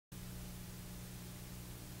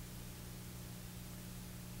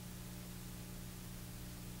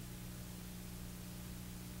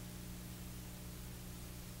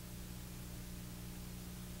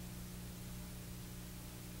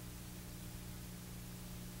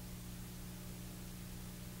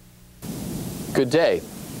Good day.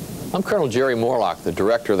 I'm Colonel Jerry Morlock, the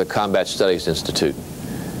Director of the Combat Studies Institute.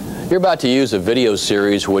 You're about to use a video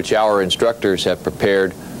series which our instructors have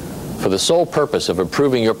prepared for the sole purpose of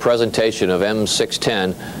improving your presentation of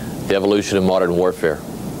M610, The Evolution of Modern Warfare.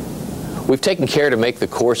 We've taken care to make the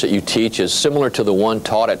course that you teach as similar to the one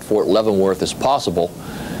taught at Fort Leavenworth as possible,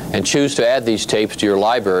 and choose to add these tapes to your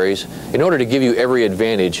libraries in order to give you every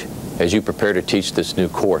advantage as you prepare to teach this new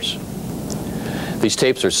course. These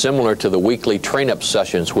tapes are similar to the weekly train-up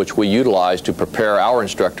sessions which we utilize to prepare our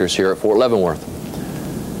instructors here at Fort Leavenworth.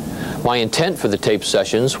 My intent for the tape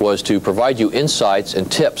sessions was to provide you insights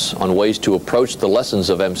and tips on ways to approach the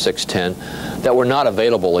lessons of M610 that were not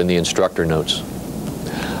available in the instructor notes.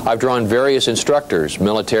 I've drawn various instructors,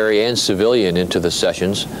 military and civilian, into the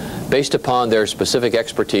sessions based upon their specific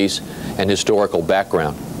expertise and historical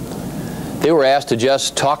background. They were asked to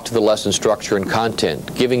just talk to the lesson structure and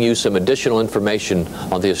content, giving you some additional information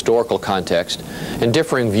on the historical context and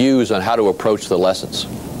differing views on how to approach the lessons.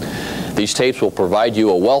 These tapes will provide you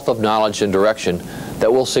a wealth of knowledge and direction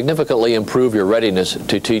that will significantly improve your readiness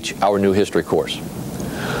to teach our new history course.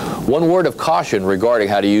 One word of caution regarding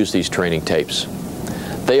how to use these training tapes.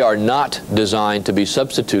 They are not designed to be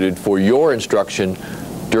substituted for your instruction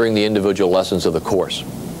during the individual lessons of the course.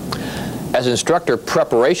 As instructor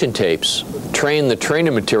preparation tapes, train the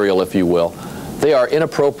trainer material, if you will, they are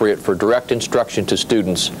inappropriate for direct instruction to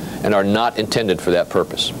students and are not intended for that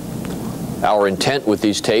purpose. Our intent with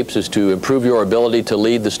these tapes is to improve your ability to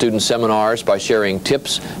lead the student seminars by sharing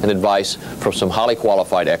tips and advice from some highly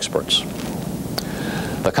qualified experts.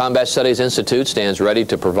 The Combat Studies Institute stands ready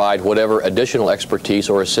to provide whatever additional expertise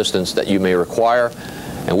or assistance that you may require,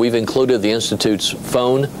 and we've included the Institute's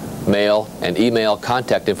phone, mail, and email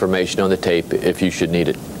contact information on the tape if you should need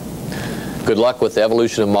it. Good luck with the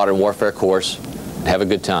Evolution of Modern Warfare course, and have a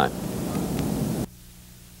good time.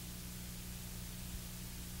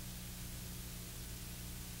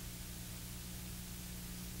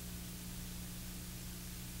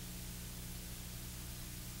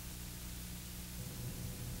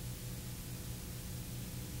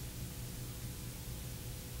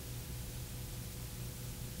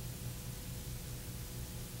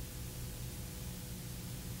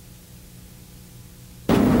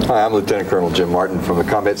 Hi, I'm Lieutenant Colonel Jim Martin from the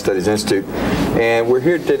Combat Studies Institute, and we're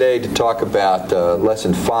here today to talk about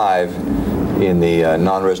Lesson 5 in the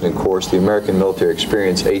non-resident course, the American Military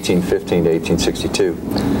Experience 1815 to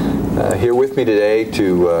 1862. Here with me today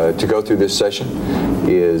to go through this session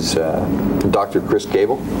is Dr. Chris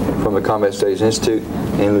Gable from the Combat Studies Institute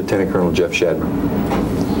and Lieutenant Colonel Jeff Shadman.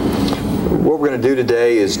 What we're going to do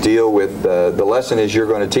today is deal with the lesson as you're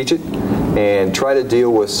going to teach it, and try to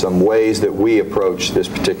deal with some ways that we approach this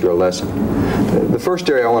particular lesson. The first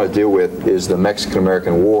area I want to deal with is the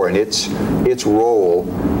Mexican-American War and its role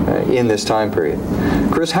in this time period.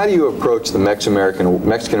 Chris, how do you approach the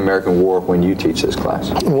Mexican-American War when you teach this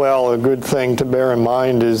class? Well, a good thing to bear in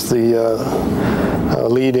mind is the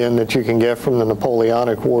lead-in that you can get from the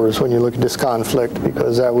Napoleonic Wars when you look at this conflict,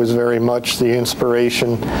 because that was very much the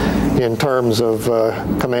inspiration in terms of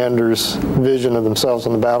commanders' vision of themselves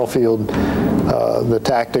on the battlefield. The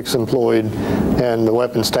tactics employed and the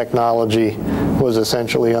weapons technology was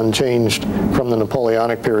essentially unchanged from the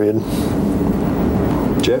Napoleonic period.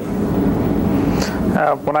 Jeff?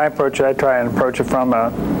 When I approach it, I try and approach it from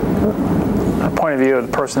a point of view of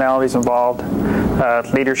the personalities involved,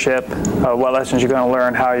 leadership, what lessons you're going to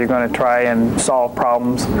learn, how you're going to try and solve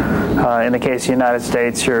problems. In the case of the United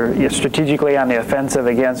States, you're strategically on the offensive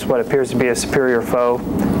against what appears to be a superior foe,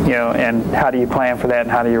 and how do you plan for that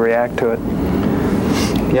and how do you react to it?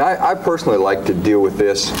 Yeah, I personally like to deal with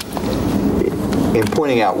this in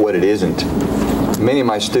pointing out what it isn't. Many of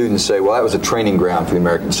my students say, well, that was a training ground for the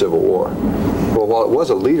American Civil War. Well, while it was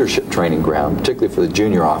a leadership training ground, particularly for the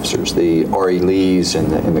junior officers, the R.E. Lees and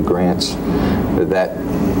the Grants, that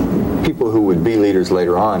people who would be leaders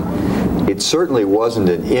later on, it certainly wasn't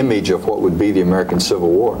an image of what would be the American Civil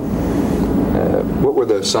War. What were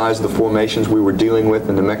the size of the formations we were dealing with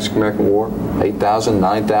in the Mexican-American War? 8,000,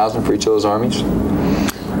 9,000 for each of those armies?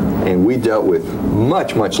 And we dealt with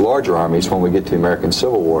much, much larger armies when we get to the American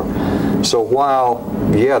Civil War. So while,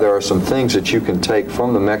 yeah, there are some things that you can take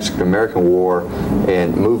from the Mexican-American War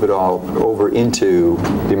and move it all over into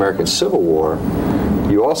the American Civil War,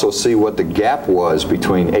 you also see what the gap was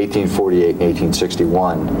between 1848 and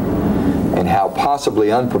 1861 and how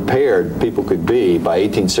possibly unprepared people could be by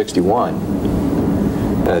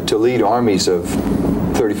 1861 to lead armies of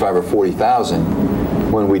 35 or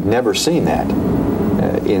 40,000 when we'd never seen that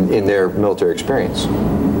in their military experience.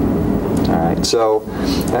 All right, so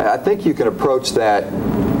I think you can approach that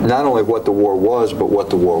not only what the war was, but what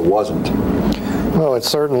the war wasn't. Well, it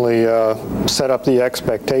certainly set up the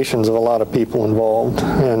expectations of a lot of people involved,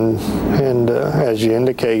 and as you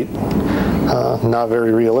indicate, not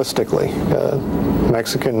very realistically.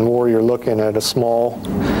 Mexican War, you're looking at a small,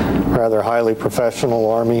 rather highly professional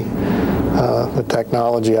army. The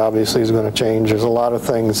technology obviously is going to change. There's a lot of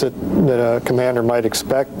things that a commander might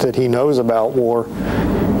expect that he knows about war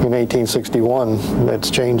in 1861 that's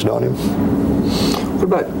changed on him. What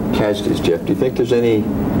about casualties, Jeff? Do you think there's any,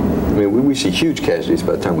 I mean, we see huge casualties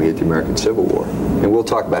by the time we hit the American Civil War, and we'll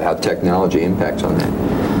talk about how technology impacts on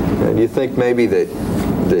that. Do you think maybe that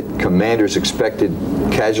commanders expected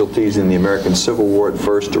casualties in the American Civil War at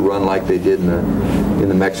first to run like they did in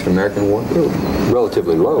the Mexican-American War? They were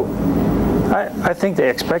relatively low. I think they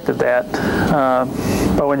expected that,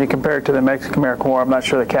 but when you compare it to the Mexican-American War, I'm not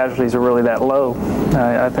sure the casualties are really that low.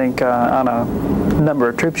 I think on a number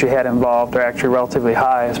of troops you had involved are actually relatively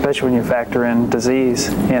high, especially when you factor in disease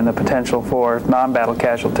and the potential for non-battle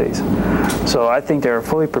casualties. So I think they were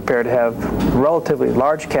fully prepared to have relatively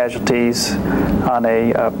large casualties on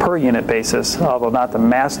a per unit basis, although not the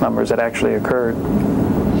mass numbers that actually occurred.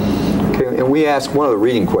 And we ask, one of the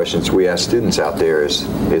reading questions we ask students out there is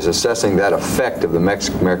assessing that effect of the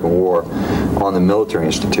Mexican-American War on the military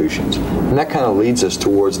institutions. And that kind of leads us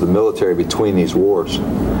towards the military between these wars.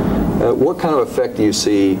 What kind of effect do you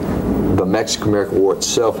see the Mexican-American War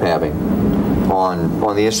itself having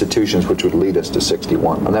on the institutions which would lead us to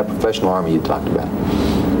 61, on that professional army you talked about?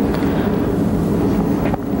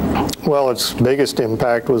 Well, its biggest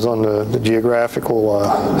impact was on the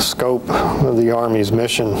geographical scope of the Army's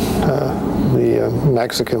mission. The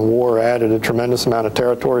Mexican War added a tremendous amount of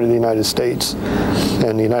territory to the United States,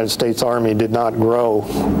 and the United States Army did not grow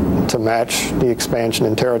to match the expansion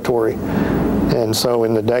in territory. And so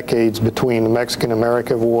in the decades between the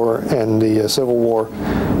Mexican-American War and the Civil War,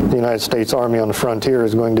 the United States Army on the frontier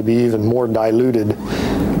is going to be even more diluted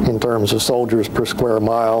in terms of soldiers per square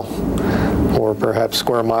mile, or perhaps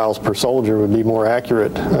square miles per soldier would be more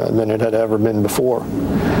accurate than it had ever been before.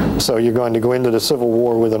 So you're going to go into the Civil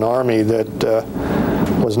War with an army that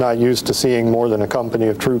was not used to seeing more than a company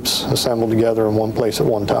of troops assembled together in one place at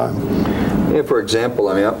one time. Yeah, for example,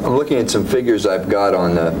 I mean, I'm looking at some figures I've got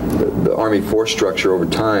on the Army force structure over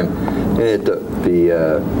time, and at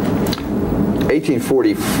the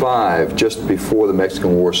 1845, just before the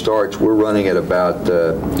Mexican War starts, we're running at about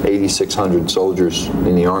 8,600 soldiers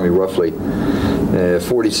in the Army, roughly.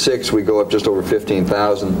 46, we go up just over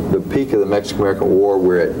 15,000. The peak of the Mexican-American War,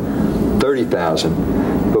 we're at 30,000.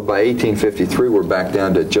 But by 1853, we're back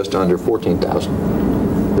down to just under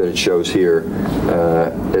 14,000 that it shows here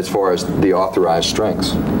as far as the authorized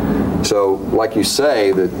strengths. So, like you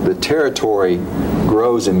say, the territory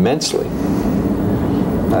grows immensely.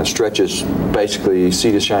 Stretches basically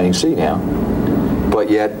sea to shining sea now, but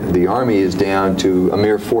yet the Army is down to a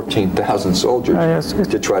mere 14,000 soldiers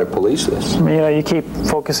to try to police this. I mean, you know, you keep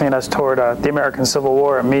focusing us toward the American Civil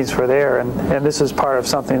War and means for there, and this is part of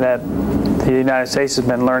something that the United States has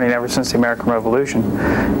been learning ever since the American Revolution,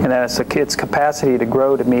 and that it's its capacity to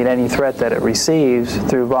grow to meet any threat that it receives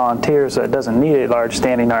through volunteers, so it doesn't need a large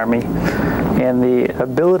standing army. And the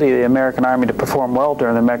ability of the American Army to perform well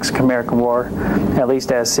during the Mexican-American War, at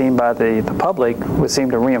least as seen by the public, would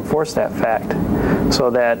seem to reinforce that fact.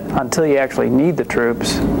 So that until you actually need the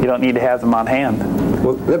troops, you don't need to have them on hand.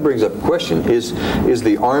 Well, that brings up a question. Is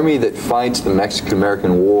the Army that fights the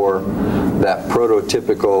Mexican-American War that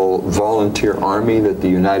prototypical volunteer army that the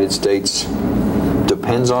United States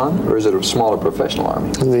depends on, or is it a smaller professional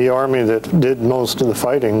army? The army that did most of the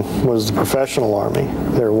fighting was the professional army.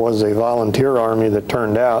 There was a volunteer army that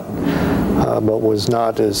turned out, but was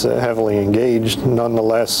not as heavily engaged.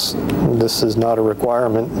 Nonetheless, this is not a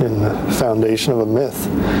requirement in the foundation of a myth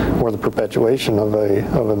or the perpetuation of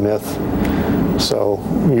a myth. So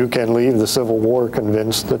you can leave the Civil War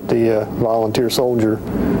convinced that the volunteer soldier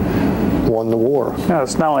won the war. No,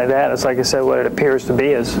 it's not only that. It's like I said, what it appears to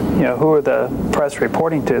be is, you know, who are the press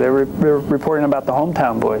reporting to? They're reporting about the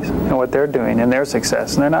hometown boys and what they're doing and their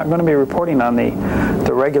success. And they're not going to be reporting on the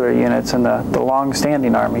regular units and the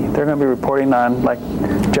long-standing army. They're going to be reporting on, like,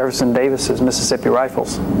 Jefferson Davis's Mississippi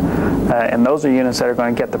Rifles. And those are units that are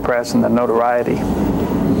going to get the press and the notoriety.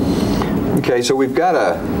 Okay, so we've got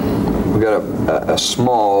a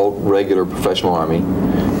small regular professional army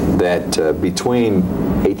that between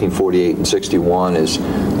 1848 and 61 is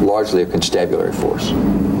largely a constabulary force.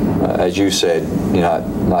 As you said, you know,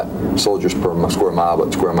 not soldiers per square mile,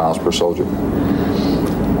 but square miles per soldier.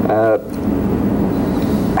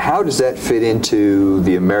 How does that fit into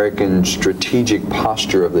the American strategic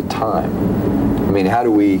posture of the time? I mean, how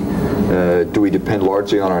do we depend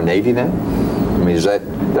largely on our Navy then? I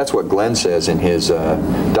mean, that's what Glenn says in his,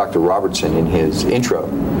 Dr. Robertson in his intro,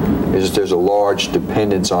 is that there's a large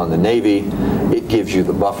dependence on the Navy. It gives you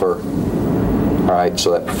the buffer, all right,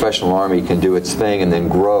 so that professional Army can do its thing and then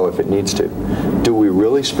grow if it needs to. Do we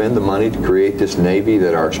really spend the money to create this Navy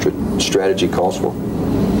that our strategy calls for?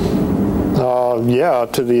 Yeah,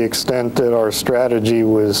 to the extent that our strategy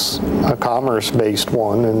was a commerce-based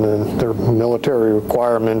one, and the military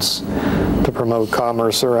requirements to promote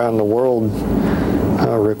commerce around the world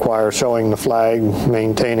require showing the flag,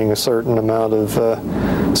 maintaining a certain amount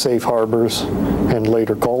of safe harbors, and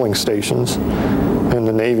later coaling stations. And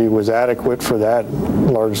the Navy was adequate for that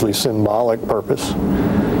largely symbolic purpose.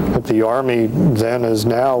 But the Army then as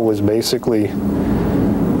now was basically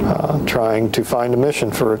trying to find a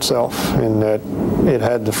mission for itself, in that it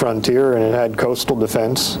had the frontier and it had coastal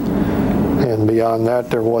defense, and beyond that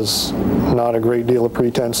there was not a great deal of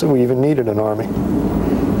pretense that we even needed an Army.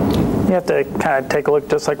 You have to kind of take a look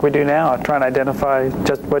just like we do now, try and identify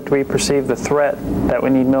just what we perceive the threat that we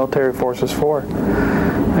need military forces for.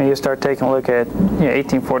 When you start taking a look at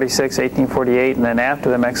 1846, 1848, and then after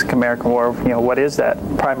the Mexican-American War, what is that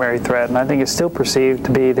primary threat? And I think it's still perceived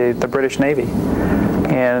to be the British Navy.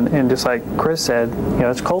 And just like Chris said,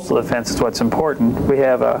 it's coastal defense is what's important.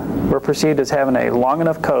 We're perceived as having a long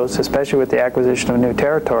enough coast, especially with the acquisition of new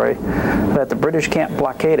territory, that the British can't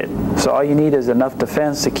blockade it. So all you need is enough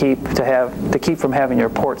defense to keep from having your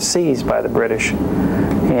port seized by the British.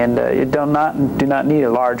 And you do not need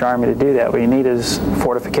a large army to do that. What you need is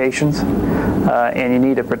fortifications, and you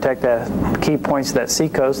need to protect the key points of that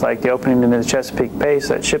seacoast, like the opening into the Chesapeake Bay,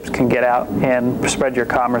 so that ships can get out and spread your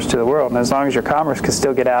commerce to the world. And as long as your commerce can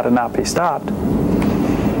still get out and not be stopped,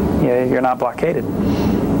 you're not blockaded.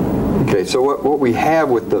 Okay, so what we have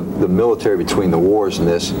with the military between the wars in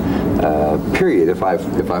this period, if I've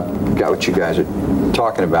got what you guys are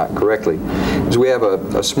talking about correctly, is we have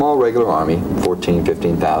a small regular army, 14,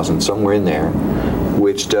 15,000, somewhere in there,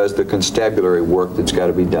 which does the constabulary work that's got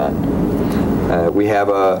to be done. We have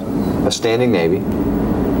a standing Navy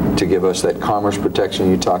to give us that commerce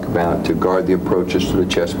protection you talk about, to guard the approaches to the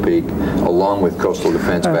Chesapeake, along with coastal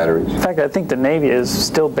defense batteries. In fact, I think the Navy is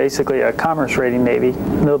still basically a commerce rating Navy,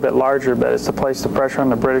 a little bit larger, but it's to place the pressure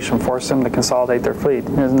on the British and force them to consolidate their fleet.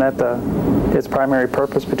 Isn't that its primary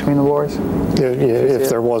purpose between the wars? Yeah, if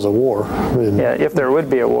there was a war. Yeah, if there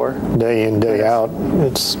would be a war. Day in, day out,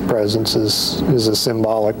 its presence is a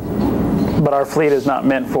symbolic. But our fleet is not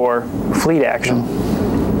meant for fleet action.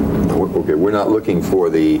 Okay, we're not looking for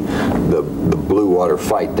the blue water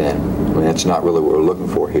fight then. I mean, that's not really what we're looking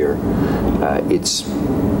for here. It's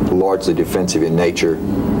largely defensive in nature,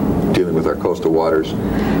 dealing with our coastal waters.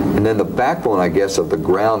 And then the backbone, I guess, of the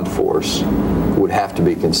ground force would have to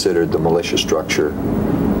be considered the militia structure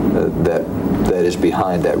that is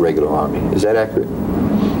behind that regular army. Is that accurate?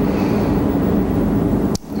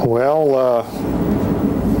 Well,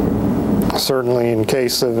 certainly in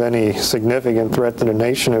case of any significant threat to the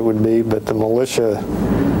nation it would be, but the militia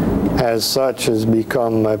as such has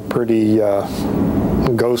become a pretty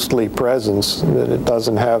ghostly presence, that it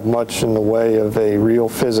doesn't have much in the way of a real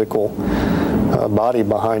physical body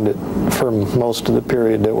behind it for most of the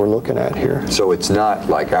period that we're looking at here. So it's not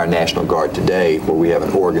like our National Guard today, where we have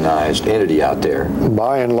an organized entity out there.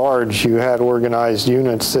 By and large, you had organized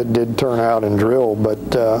units that did turn out and drill, but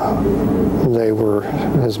they were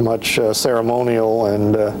as much ceremonial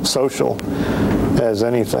and social as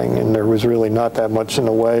anything, and there was really not that much in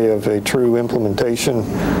the way of a true implementation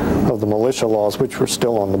of the militia laws, which were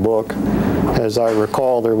still on the book. As I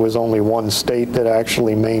recall, there was only one state that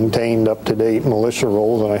actually maintained up-to-date militia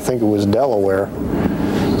rules, and I think it was Delaware.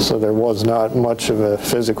 So there was not much of a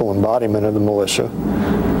physical embodiment of the militia,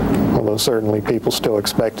 although certainly people still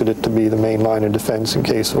expected it to be the main line of defense in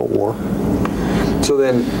case of a war. So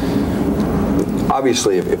then,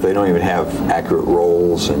 obviously, if they don't even have accurate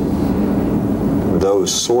roles and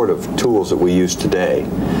those sort of tools that we use today,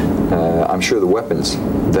 I'm sure the weapons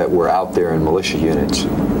that were out there in militia units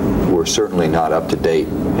were certainly not up to date,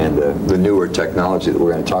 and the newer technology that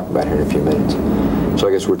we're going to talk about here in a few minutes. So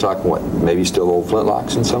I guess we're talking, what, maybe still old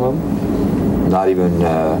flintlocks in some of them? Not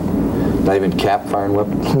even cap-firing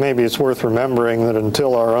weapons? Maybe it's worth remembering that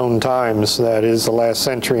until our own times, that is the last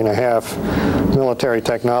century and a half, military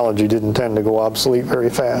technology didn't tend to go obsolete very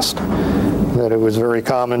fast. That it was very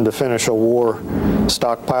common to finish a war,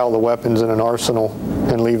 stockpile the weapons in an arsenal,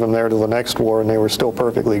 and leave them there till the next war, and they were still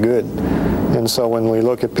perfectly good. And so when we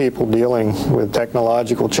look at people dealing with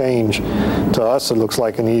technological change, to us it looks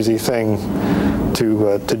like an easy thing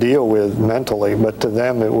to deal with mentally, but to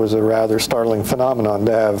them it was a rather startling phenomenon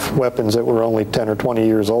to have weapons that were only 10 or 20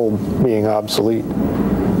 years old being obsolete.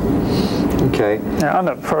 Okay. Yeah, I'm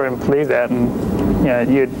not sure I believe that, and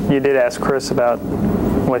you did ask Chris about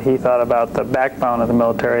what he thought about the backbone of the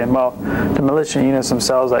military, and well, the militia units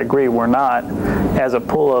themselves, I agree, were not, as a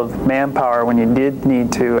pool of manpower, when you did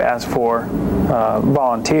need to ask for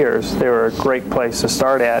volunteers, they were a great place to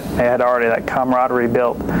start at. They had already that camaraderie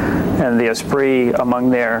built and the esprit among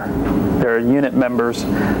their unit members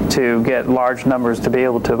to get large numbers to be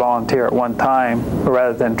able to volunteer at one time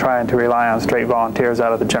rather than trying to rely on straight volunteers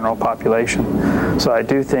out of the general population. So I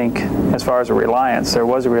do think, as far as a reliance, there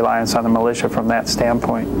was a reliance on the militia from that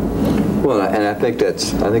standpoint. Well, and I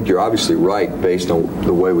think you're obviously right based on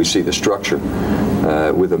the way we see the structure.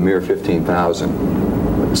 With a mere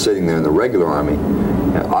 15,000 sitting there in the regular Army,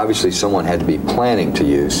 obviously someone had to be planning to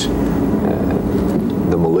use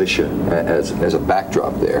the militia as a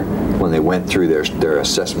backdrop there when they went through their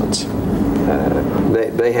assessments.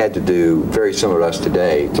 They had to do very similar to us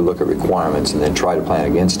today, to look at requirements and then try to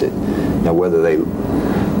plan against it. Now,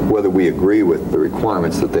 whether we agree with the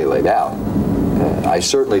requirements that they laid out, I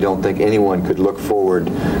certainly don't think anyone could look forward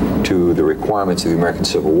to the requirements of the American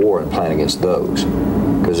Civil War and plan against those,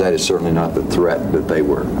 because that is certainly not the threat that they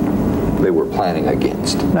were planning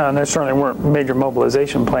against. No, and there certainly weren't major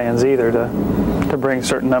mobilization plans either to bring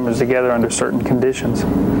certain numbers together under certain conditions.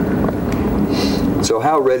 So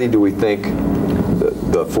how ready do we think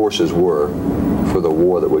the forces were for the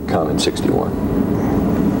war that would come in '61?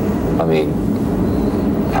 I mean,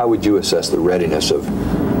 how would you assess the readiness of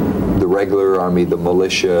the regular Army, the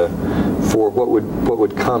militia, for what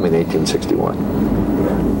would come in 1861?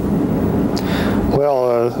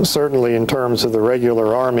 Well, certainly in terms of the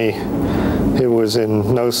regular Army, it was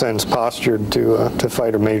in no sense postured to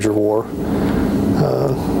fight a major war.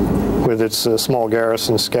 With its small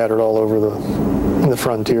garrisons scattered all over the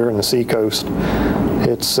frontier and the seacoast,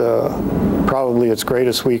 probably its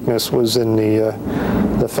greatest weakness was in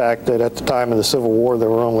the fact that at the time of the Civil War there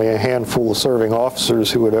were only a handful of serving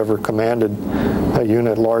officers who had ever commanded a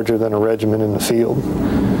unit larger than a regiment in the field.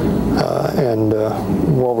 And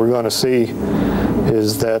what we're going to see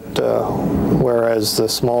is that whereas the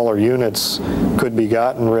smaller units could be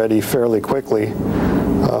gotten ready fairly quickly,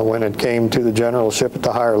 when it came to the generalship at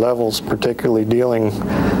the higher levels, particularly dealing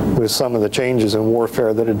with some of the changes in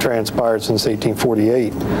warfare that had transpired since 1848,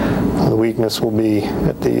 the weakness will be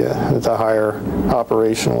at the higher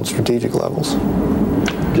operational and strategic levels.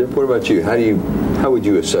 Jeff, what about you? How would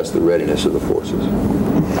you assess the readiness of the forces?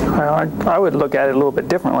 I would look at it a little bit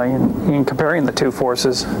differently in comparing the two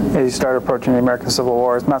forces as you start approaching the American Civil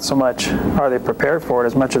War. It's not so much are they prepared for it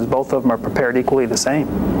as much as both of them are prepared equally the same.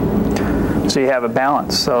 So you have a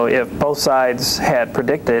balance. So if both sides had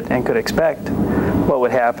predicted and could expect what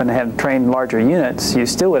would happen and had trained larger units, you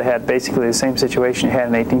still would have had basically the same situation you had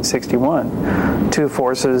in 1861. Two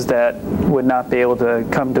forces that would not be able to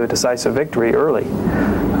come to a decisive victory early.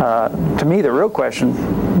 To me, the real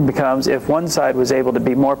question becomes, if one side was able to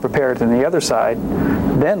be more prepared than the other side,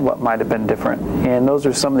 then what might have been different? And those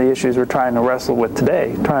are some of the issues we're trying to wrestle with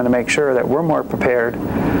today, trying to make sure that we're more prepared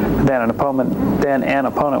than an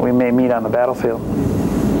opponent we may meet on the battlefield.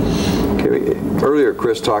 Okay. Earlier,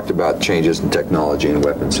 Chris talked about changes in technology and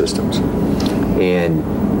weapon systems. And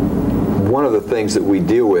one of the things that we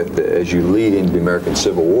deal with as you lead into the American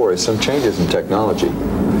Civil War is some changes in technology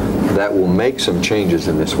that will make some changes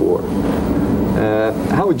in this war.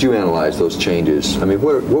 How would you analyze those changes? I mean,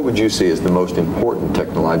 what would you see as the most important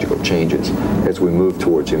technological changes as we move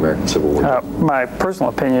towards the American Civil War? My personal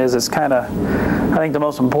opinion is I think the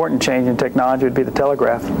most important change in technology would be the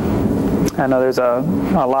telegraph. I know there's a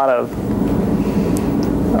lot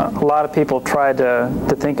of people try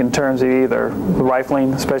to think in terms of either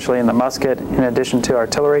rifling, especially in the musket, in addition to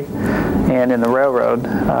artillery, and in the railroad.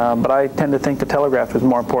 But I tend to think the telegraph is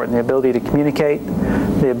more important. The ability to communicate,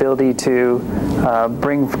 the ability to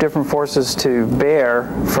bring different forces to bear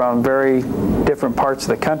from very different parts of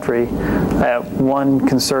the country at one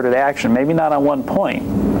concerted action. Maybe not on one point,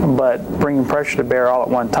 but bringing pressure to bear all at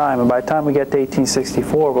one time. And by the time we get to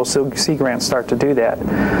 1864, we'll see grants start to do that.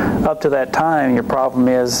 Up to that time, your problem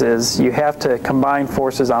is you have to combine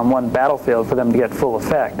forces on one battlefield for them to get full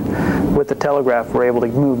effect. With the telegraph, we're able to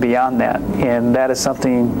move beyond that. And that is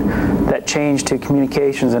something that change to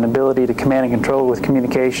communications and ability to command and control with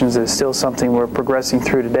communications is still something we're progressing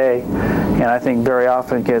through today. And I think very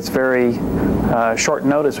often it gets very short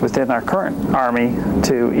notice within our current Army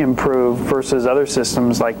to improve versus other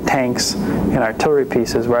systems like tanks and artillery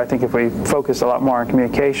pieces, where I think if we focus a lot more on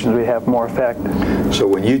communications, we'd have more effect. So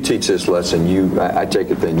when you teach this lesson, I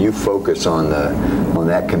take it then you focus on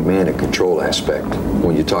that command and control aspect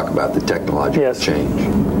when you talk about the technological change.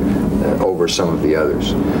 over some of the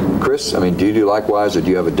others. Chris, I mean, do you do likewise, or do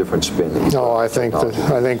you have a different spin? No, I think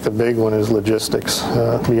the big one is logistics.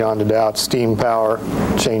 Beyond a doubt, steam power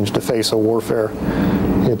changed the face of warfare.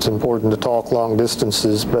 It's important to talk long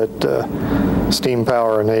distances, but steam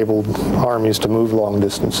power enabled armies to move long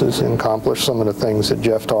distances and accomplish some of the things that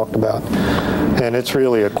Jeff talked about. And it's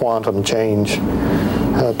really a quantum change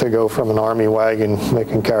to go from an army wagon that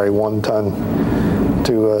can carry 1 ton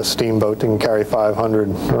to a steamboat that can carry 500,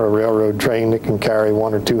 or a railroad train that can carry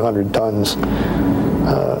 100 or 200 tons.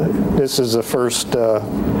 This is the first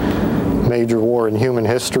major war in human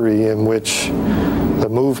history in which the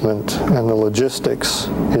movement and the logistics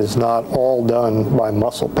is not all done by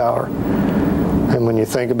muscle power. And when you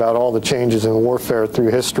think about all the changes in warfare through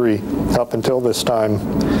history up until this time,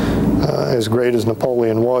 as great as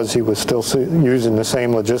Napoleon was, he was still using the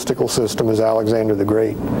same logistical system as Alexander the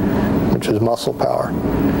Great, which is muscle power.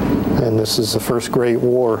 And this is the first great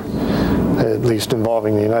war, at least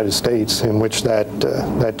involving the United States, in which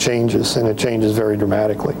that changes, and it changes very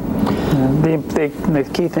dramatically. The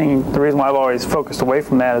key thing, the reason why I've always focused away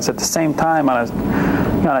from that is at the same time,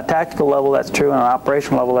 on a tactical level that's true, on an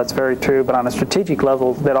operational level that's very true, but on a strategic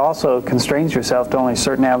level that also constrains yourself to only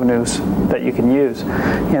certain avenues that you can use.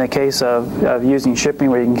 In the case of using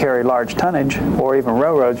shipping where you can carry large tonnage, or even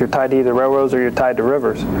railroads, you're tied to either railroads or you're tied to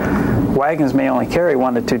rivers. Wagons may only carry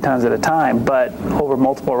 1 to 2 tons at a time, but over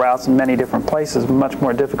multiple routes in many different places, much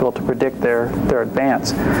more difficult to predict their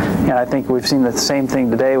advance. And I think we've seen the same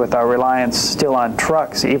thing today with our reliance still on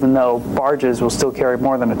trucks, even though barges will still carry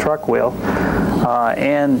more than a truck will,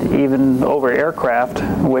 and even over aircraft,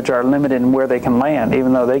 which are limited in where they can land,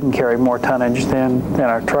 even though they can carry more tonnage than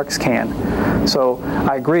our trucks can. So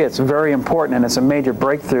I agree, it's very important, and it's a major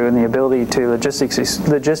breakthrough in the ability to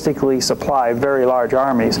logistically supply very large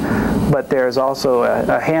armies. But there's also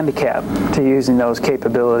a handicap to using those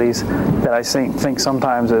capabilities that I think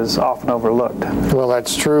sometimes is often overlooked. Well,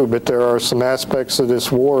 that's true, but there are some aspects of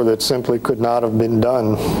this war that simply could not have been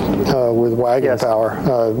done with wagon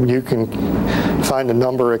power. You can find a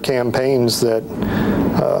number of campaigns that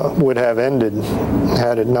would have ended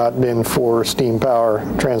had it not been for steam power,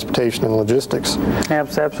 transportation, and logistics.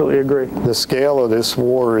 Absolutely agree. The scale of this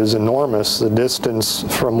war is enormous. The distance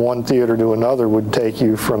from one theater to another would take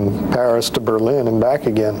you from Paris to Berlin and back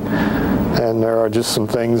again. And there are just some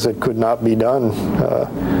things that could not be done.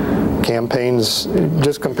 Campaigns,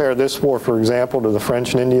 just compare this war, for example, to the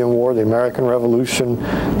French and Indian War, the American Revolution,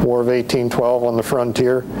 War of 1812 on the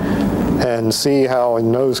frontier, and see how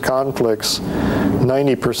in those conflicts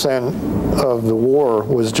 90% of the war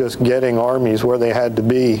was just getting armies where they had to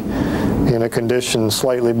be in a condition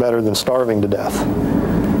slightly better than starving to death.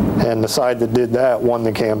 And the side that did that won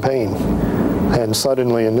the campaign. And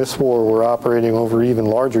suddenly in this war we're operating over even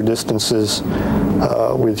larger distances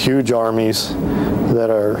with huge armies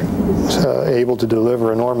that are able to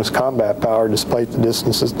deliver enormous combat power despite the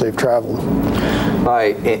distances they've traveled.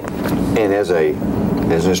 Right, and as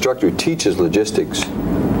an instructor who teaches logistics,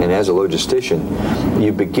 and as a logistician,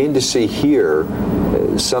 you begin to see here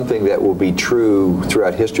something that will be true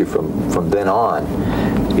throughout history from then on,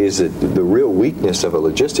 is that the real weakness of a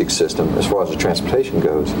logistics system, as far as the transportation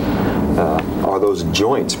goes, are those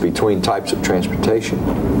joints between types of transportation.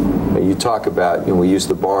 You talk about, we use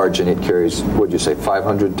the barge and it carries, what'd you say,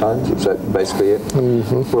 500 tons? Is that basically it?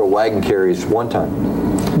 Mm-hmm. Where a wagon carries 1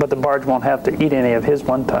 ton. But the barge won't have to eat any of his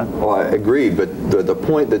 1 ton. Well, I agree, but the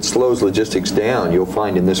point that slows logistics down, you'll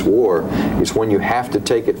find in this war, is when you have to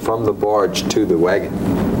take it from the barge to the wagon.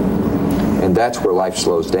 And that's where life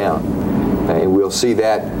slows down. And we'll see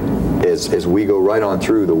that as we go right on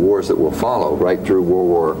through the wars that will follow, right through World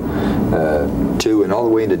War II and all the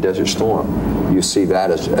way into Desert Storm. You see that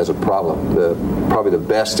as a problem. Probably the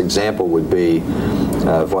best example would be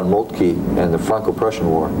von Moltke and the Franco-Prussian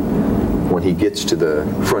War, when he gets to the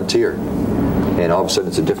frontier and all of a sudden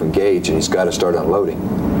it's a different gauge and he's got to start unloading.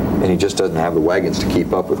 And he just doesn't have the wagons to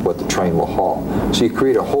keep up with what the train will haul. So you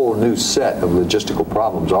create a whole new set of logistical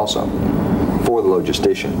problems also for the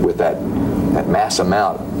logistician with that mass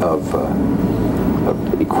amount of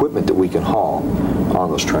equipment that we can haul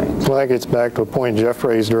on those trains. Well, that gets back to a point Jeff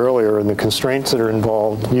raised earlier and the constraints that are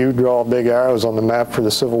involved. You draw big arrows on the map for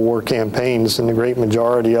the Civil War campaigns, and the great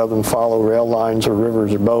majority of them follow rail lines or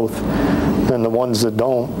rivers or both. And the ones that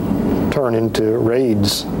don't turn into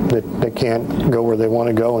raids that can't go where they want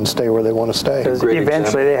to go and stay where they want to stay. Because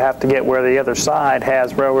eventually they have to get where the other side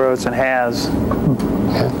has railroads and has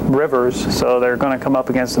rivers, so they're going to come up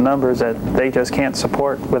against the numbers that they just can't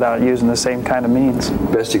support without using the same kind of means.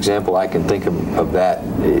 Best example I can think of that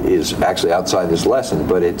is actually outside this lesson,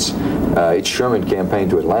 but it's Sherman's campaign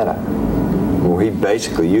to Atlanta. When where he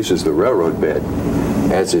basically uses the railroad bed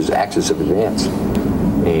as his axis of advance.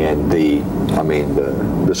 And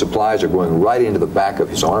the supplies are going right into the back of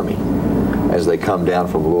his army as they come down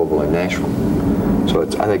from Louisville and Nashville. So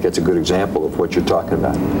I think that's a good example of what you're talking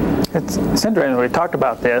about. It's interesting, we talked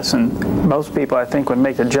about this, and most people, I think, would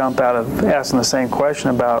make the jump out of asking the same question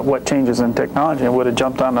about what changes in technology and would have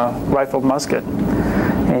jumped on a rifled musket.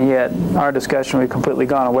 And yet, our discussion, we've completely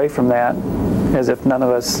gone away from that, as if none of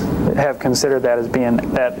us have considered that as being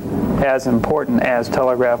as important as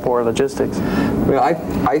telegraph or logistics. Well,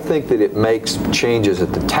 I think that it makes changes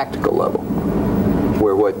at the tactical level,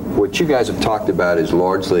 where what you guys have talked about is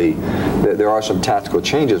largely that there are some tactical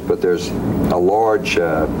changes, but there's a large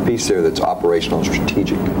piece there that's operational and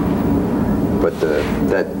strategic. But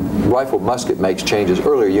that rifled musket makes changes.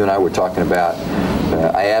 Earlier, you and I were talking about,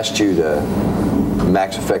 I asked you the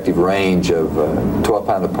max effective range of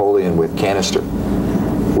 12-pound Napoleon with canister,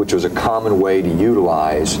 which was a common way to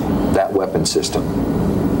utilize that weapon system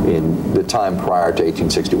in the time prior to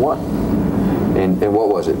 1861. And what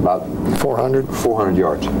was it, about 400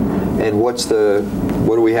 yards. And what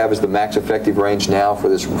do we have as the max effective range now for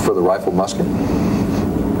the rifle musket?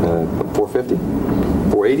 450,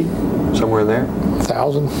 480, somewhere in there.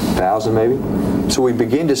 1,000 maybe. So we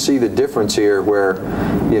begin to see the difference here, where,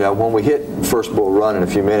 when we hit First Bull Run in a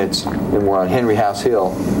few minutes, and we're on Henry House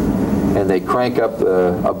Hill, and they crank up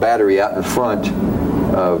a battery out in front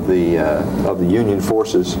of the Union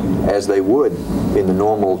forces, as they would in the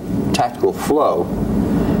normal tactical flow,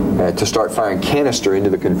 to start firing canister into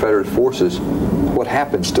the Confederate forces, what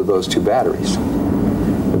happens to those two batteries?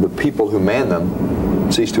 The people who man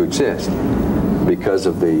them cease to exist because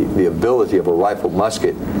of the ability of a rifled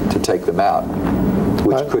musket to take them out,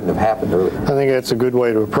 which couldn't have happened earlier. I think that's a good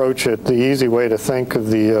way to approach it. The easy way to think of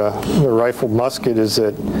the rifled musket is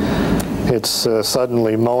that it's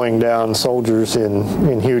suddenly mowing down soldiers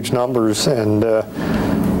in huge numbers and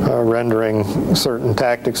rendering certain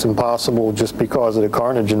tactics impossible just because of the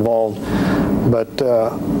carnage involved. But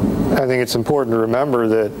I think it's important to remember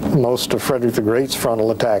that most of Frederick the Great's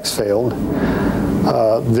frontal attacks failed.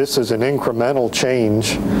 This is an incremental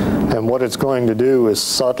change, and what it's going to do is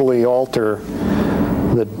subtly alter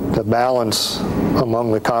the balance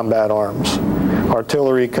among the combat arms.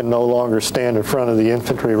 Artillery can no longer stand in front of the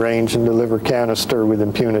infantry range and deliver canister with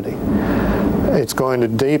impunity. It's going to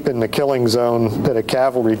deepen the killing zone that a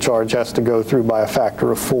cavalry charge has to go through by a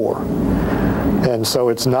factor of 4. And so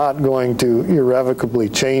it's not going to irrevocably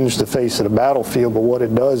change the face of the battlefield, but what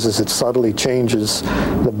it does is it subtly changes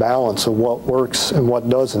the balance of what works and what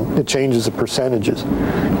doesn't. It changes the percentages.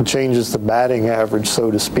 It changes the batting average, so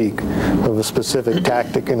to speak, of a specific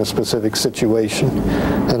tactic in a specific situation.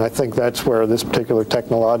 And I think that's where this particular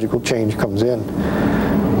technological change comes in.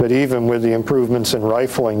 But even with the improvements in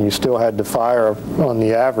rifling, you still had to fire, on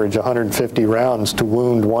the average, 150 rounds to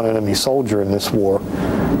wound one enemy soldier in this war.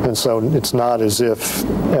 And so it's not as if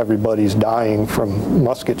everybody's dying from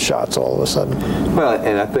musket shots all of a sudden. Well,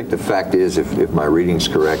 and I think the fact is, if my reading's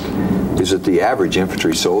correct, is that the average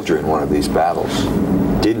infantry soldier in one of these battles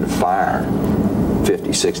didn't fire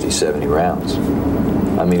 50, 60, 70 rounds.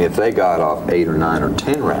 I mean, if they got off 8 or 9 or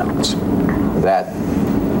 10 rounds, that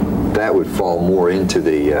would fall more into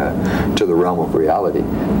the realm of reality.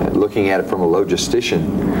 Looking at it from a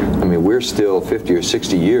logistician, I mean, we're still 50 or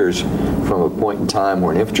 60 years from a point in time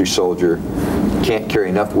where an infantry soldier can't carry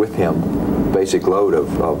enough with him, basic load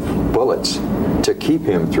of bullets, to keep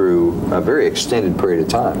him through a very extended period of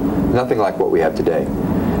time. Nothing like what we have today,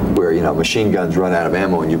 where machine guns run out of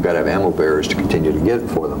ammo and you've got to have ammo bearers to continue to get it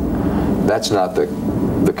for them. That's not the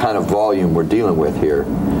kind of volume we're dealing with here.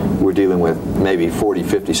 We're dealing with maybe 40,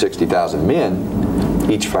 50, 60,000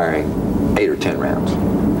 men, each firing 8 or 10 rounds,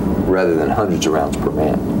 rather than hundreds of rounds per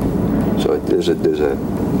man. So there's a,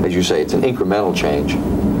 as you say, it's an incremental change.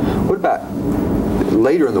 What about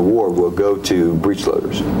later in the war? We'll go to breech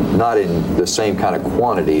loaders, not in the same kind of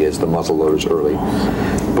quantity as the muzzle loaders early,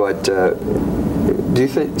 but do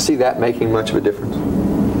you see that making much of a difference?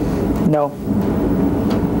 No.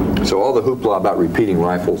 So all the hoopla about repeating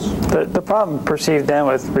rifles. The problem perceived then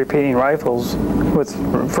with repeating rifles,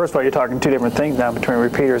 first of all, you're talking two different things now between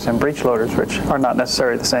repeaters and breech loaders, which are not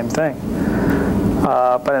necessarily the same thing.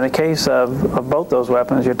 But in the case of both those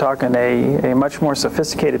weapons, you're talking a much more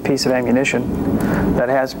sophisticated piece of ammunition that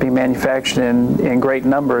has to be manufactured in great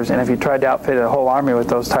numbers. And if you tried to outfit a whole army with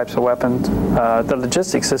those types of weapons, the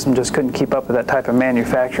logistics system just couldn't keep up with that type of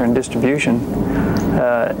manufacture and distribution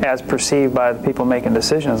as perceived by the people making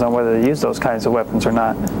decisions on whether to use those kinds of weapons or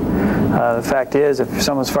not. The fact is, if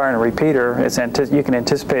someone's firing a repeater, you can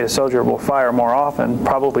anticipate a soldier will fire more often,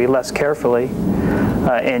 probably less carefully,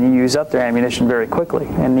 and use up their ammunition very quickly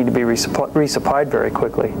and need to be resupplied very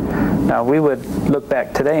quickly. Now, we would look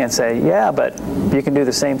back today and say, yeah, but you can do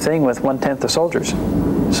the same thing with 1/10 of soldiers.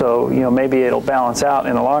 So, maybe it'll balance out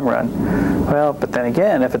in the long run. Well, but then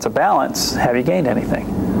again, if it's a balance, have you gained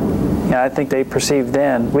anything? I think they perceived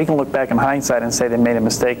then, we can look back in hindsight and say they made a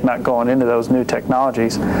mistake not going into those new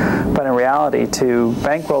technologies, but in reality, to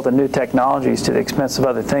bankroll the new technologies to the expense of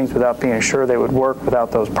other things without being sure they would work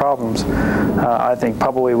without those problems, I think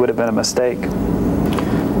probably would have been a mistake.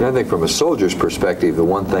 And I think from a soldier's perspective, the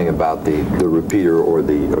one thing about the repeater or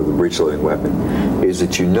the breech-loading weapon is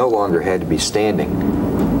that you no longer had to be standing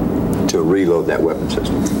to reload that weapon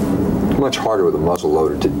system. It's much harder with a muzzle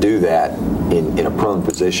loader to do that in a prone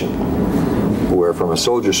position, where from a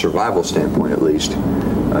soldier's survival standpoint at least,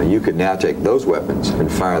 you could now take those weapons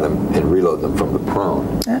and fire them and reload them from the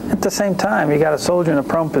prone. At the same time, you got a soldier in a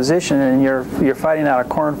prone position and you're fighting out of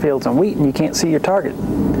cornfields and wheat and you can't see your target.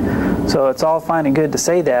 So it's all fine and good to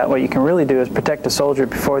say that. What you can really do is protect the soldier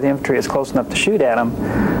before the infantry is close enough to shoot at them.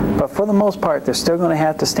 But for the most part, they're still going to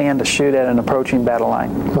have to stand to shoot at an approaching battle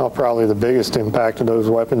line. Well, probably the biggest impact of those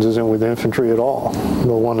weapons isn't with infantry at all.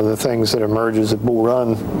 But one of the things that emerges at Bull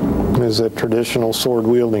Run is that traditional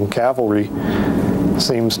sword-wielding cavalry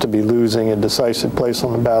seems to be losing a decisive place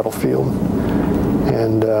on the battlefield.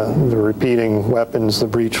 And the repeating weapons, the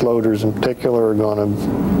breech loaders in particular, are going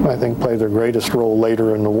to, I think, play their greatest role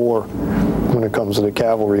later in the war when it comes to the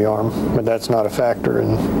cavalry arm. But that's not a factor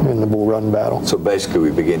in the Bull Run battle. So basically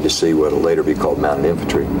we begin to see what will later be called mounted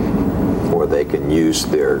infantry, where they can use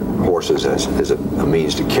their horses as a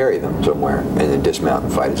means to carry them somewhere and then dismount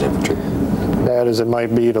and fight as infantry. Bad as it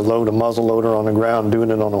might be to load a muzzle loader on the ground,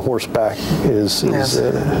 doing it on a horseback is That's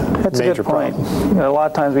a major point. problem. A lot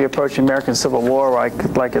of times we approach the American Civil War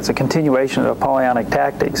like it's a continuation of Napoleonic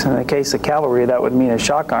tactics. In the case of cavalry, that would mean a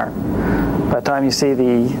shock arm. By the time you see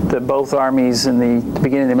the both armies in the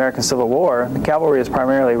beginning of the American Civil War, the cavalry is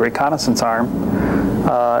primarily a reconnaissance arm,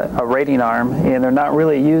 a raiding arm, and they're not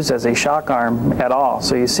really used as a shock arm at all.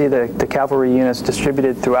 So you see the cavalry units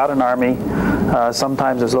distributed throughout an army,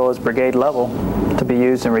 sometimes as low as brigade level, to be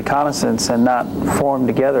used in reconnaissance and not formed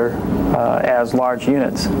together as large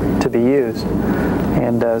units to be used.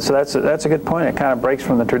 And so that's a good point. It kind of breaks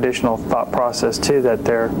from the traditional thought process too, that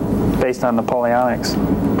they're based on Napoleonics.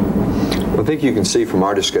 I think you can see from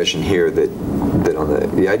our discussion here that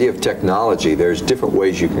on the idea of technology, there's different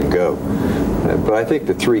ways you can go. But I think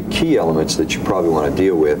the three key elements that you probably want to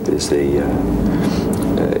deal with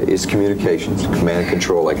is communications, command and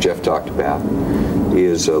control, like Jeff talked about,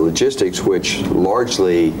 is logistics, which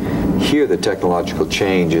largely here the technological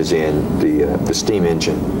change is in the steam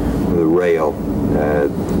engine, the rail,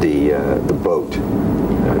 the boat,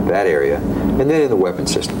 that area, and then in the weapon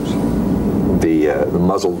systems, the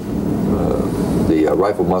muzzle. The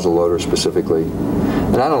rifle muzzle loader specifically.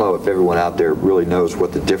 And I don't know if everyone out there really knows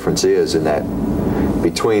what the difference is in that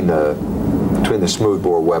between the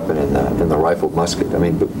smoothbore weapon and the rifled musket. I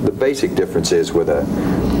mean, the basic difference is with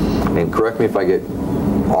and correct me if I get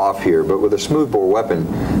off here, but with a smoothbore weapon,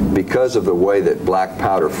 because of the way that black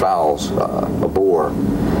powder fouls a bore,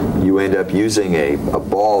 you end up using a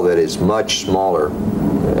ball that is much smaller,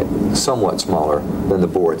 somewhat smaller than the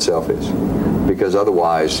bore itself is. Because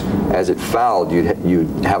otherwise, as it fouled, you'd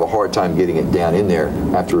have a hard time getting it down in there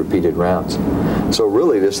after repeated rounds. So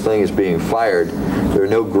really, this thing is being fired. There are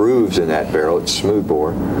no grooves in that barrel. It's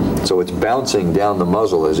smoothbore. So it's bouncing down the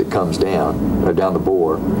muzzle as it comes down, or down the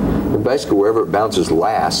bore. And basically, wherever it bounces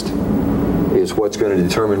last is what's going to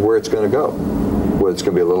determine where it's going to go. Whether it's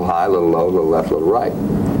going to be a little high, a little low, a little left, a little right.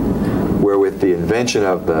 Where with the invention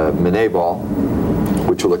of the Minet ball,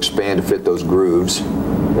 which will expand to fit those grooves,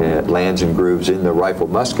 it lands in grooves in the rifle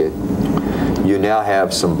musket, you now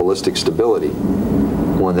have some ballistic stability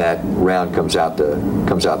when that round comes out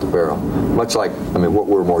the barrel. Much like, I mean, what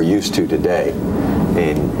we're more used to today,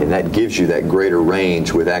 and that gives you that greater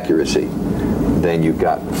range with accuracy than you've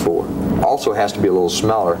got before. Also has to be a little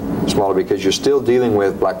smaller because you're still dealing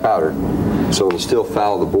with black powder, so it'll still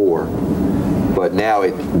foul the bore. But now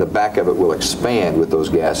the back of it will expand with those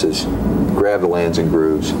gases, grab the lands and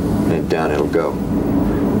grooves, and down it'll go.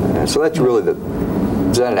 So that's really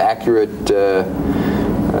is that an accurate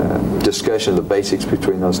discussion of the basics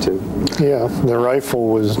between those two? Yeah, the rifle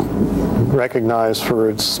was recognized for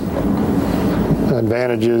its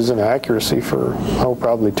advantages and accuracy for,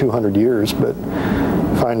 probably 200 years, but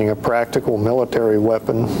finding a practical military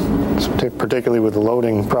weapon, particularly with the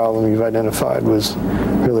loading problem you've identified, was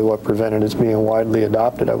really what prevented its being widely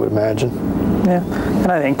adopted, I would imagine. Yeah,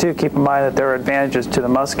 and I think too, keep in mind that there are advantages to the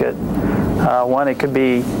musket. One, it could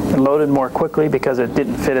be loaded more quickly because it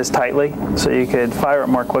didn't fit as tightly, so you could fire it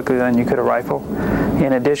more quickly than you could a rifle.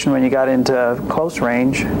 In addition, when you got into close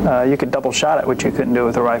range, you could double shot it, which you couldn't do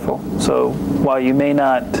with a rifle. So while you may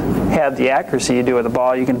not have the accuracy you do with a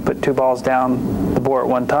ball, you can put 2 balls down the bore at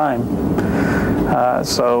one time.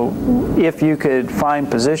 So if you could find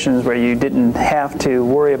positions where you didn't have to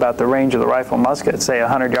worry about the range of the rifle musket, say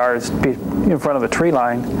 100 yards in front of a tree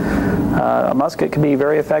line, a musket can be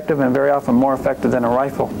very effective and very often more effective than a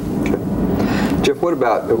rifle. Okay. Jeff, what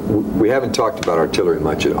about, we haven't talked about artillery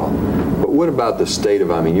much at all, but what about the state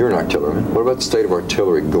of, I mean, you're an artilleryman, what about the state of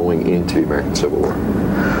artillery going into the American Civil War?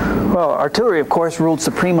 Well, artillery, of course, ruled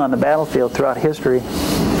supreme on the battlefield throughout history.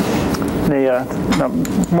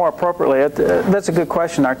 More appropriately, that's a good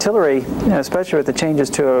question. Artillery, especially with the changes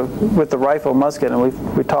with the rifle musket,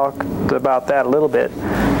 and we talked about that a little bit.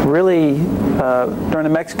 Really, during the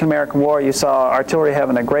Mexican-American War, you saw artillery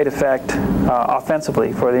having a great effect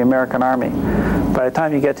offensively for the American Army. By the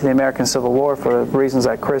time you get to the American Civil War, for reasons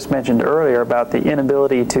that Chris mentioned earlier about the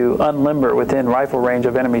inability to unlimber within rifle range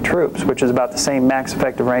of enemy troops, which is about the same max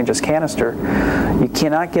effective range as canister, you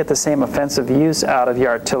cannot get the same offensive use out of your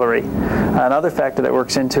artillery. Another factor that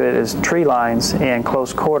works into it is tree lines and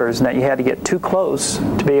close quarters, and that you had to get too close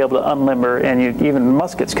to be able to unlimber, and even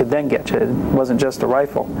muskets could then get you. It wasn't just a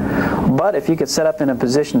rifle. But if you could set up in a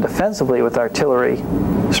position defensively with artillery,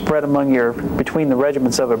 spread between the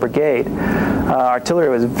regiments of a brigade, artillery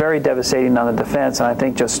was very devastating on the defense, and I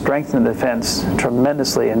think just strengthened the defense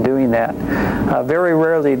tremendously in doing that. Very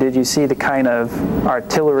rarely did you see the kind of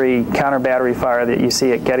artillery counter-battery fire that you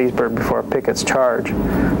see at Gettysburg before Pickett's charge.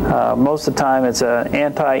 Most of the time it's an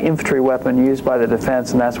anti-infantry weapon used by the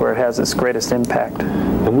defense, and that's where it has its greatest impact.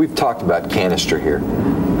 And we've talked about canister here.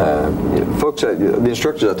 Folks, the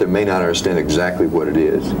instructors out there may not understand exactly what it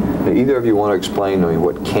is. Either of you want to explain to me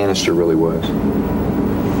what canister really was?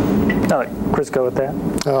 I'll let Chris go with that.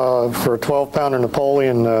 For a 12-pounder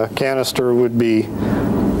Napoleon, canister would be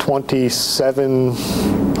 27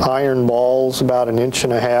 iron balls, about 1.5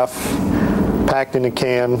 inches, packed in a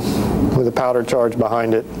can with a powder charge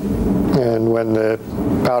behind it. And when the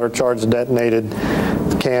powder charge detonated,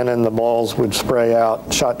 the can and the balls would spray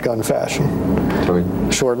out shotgun fashion.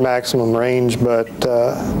 Short maximum range, but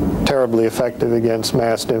terribly effective against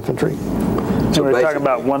massed infantry. So we're talking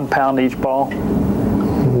about 1 pound each ball?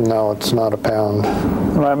 No, it's not a pound.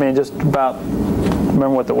 Well, I mean, just about, remember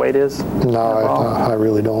what the weight is? No, I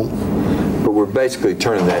really don't. But we're basically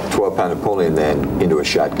turning that 12-pound Napoleon then into a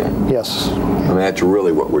shotgun. Yes. I mean, that's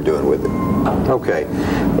really what we're doing with it. Okay.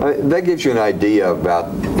 That gives you an idea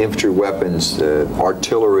about infantry weapons,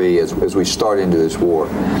 artillery as we start into this war.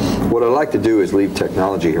 What I'd like to do is leave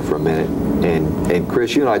technology here for a minute. And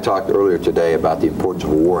Chris, you and I talked earlier today about the importance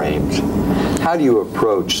of war aims. How do you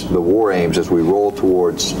approach the war aims as we roll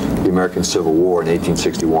towards the American Civil War in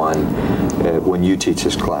 1861 when you teach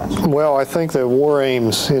this class? Well, I think that war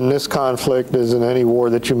aims in this conflict, as in any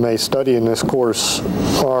war that you may study in this course,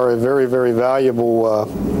 are a very, very valuable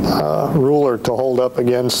ruler to hold up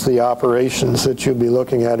against the operations that you'll be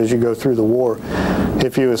looking at as you go through the war.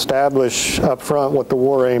 If you establish up front what the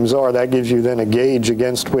war aims are, that gives you then a gauge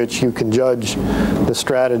against which you can judge the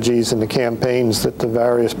strategies and the campaigns that the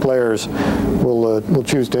various players will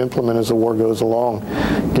choose to implement as the war goes along.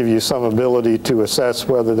 Give you some ability to assess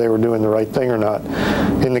whether they were doing the right thing or not.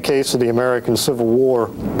 In the case of the American Civil War,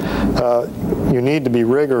 you need to be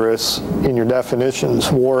rigorous in your definitions,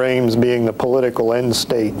 war aims being the political end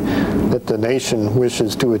state that the nation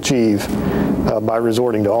wishes to achieve by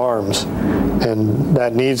resorting to arms. And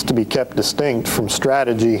that needs to be kept distinct from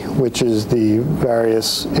strategy, which is the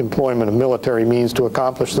various employment of military means to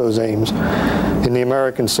accomplish those aims. In the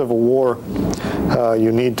American Civil War,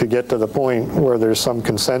 you need to get to the point where there's some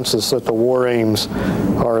consensus that the war aims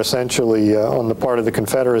are essentially on the part of the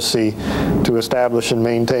Confederacy to establish and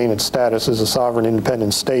maintain its status as a sovereign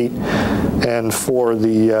independent state, and for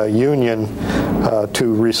the Union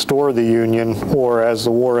to restore the Union, or as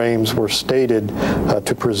the war aims were stated,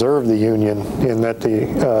 to preserve the Union, in that the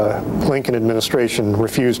Lincoln administration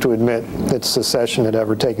refused to admit that secession had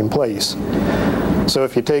ever taken place. So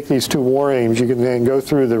if you take these two war aims, you can then go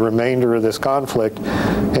through the remainder of this conflict,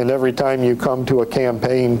 and every time you come to a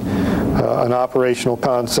campaign, an operational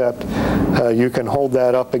concept, you can hold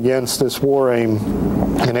that up against this war aim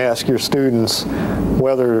and ask your students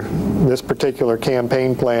whether this particular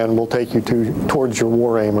campaign plan will take you towards your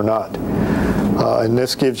war aim or not. And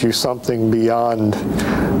this gives you something beyond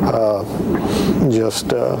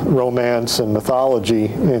just romance and mythology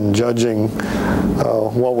in judging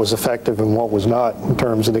what was effective and what was not in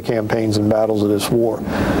terms of the campaigns and battles of this war.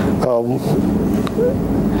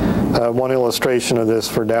 One illustration of this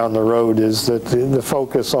for down the road is that the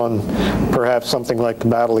focus on perhaps something like the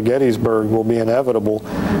Battle of Gettysburg will be inevitable,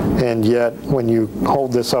 and yet when you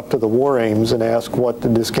hold this up to the war aims and ask what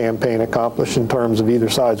did this campaign accomplish in terms of either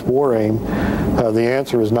side's war aim, the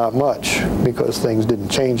answer is not much, because things didn't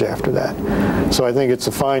change after that. So I think it's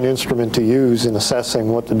a fine instrument to use in assessing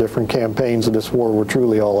what the different campaigns of this war were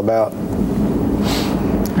truly all about.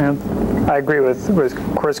 Yeah. I agree with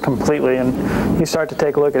Chris completely, and you start to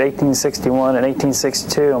take a look at 1861 and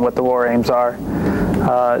 1862 and what the war aims are.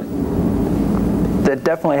 That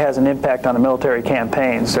definitely has an impact on the military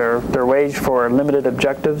campaigns. They're waged for limited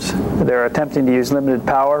objectives. They're attempting to use limited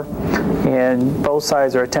power, and both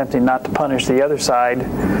sides are attempting not to punish the other side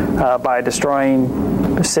by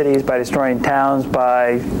destroying cities, by destroying towns,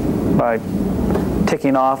 by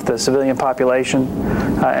ticking off the civilian population,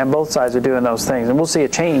 and both sides are doing those things. And we'll see a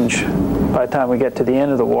change by the time we get to the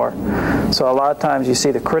end of the war. So a lot of times you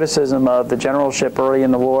see the criticism of the generalship early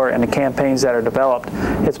in the war and the campaigns that are developed.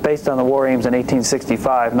 It's based on the war aims in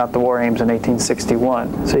 1865, not the war aims in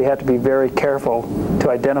 1861. So you have to be very careful to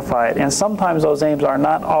identify it. And sometimes those aims are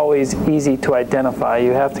not always easy to identify.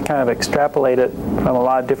 You have to kind of extrapolate it from a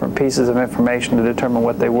lot of different pieces of information to determine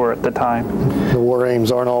what they were at the time. The war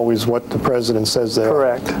aims aren't always what the president says they are.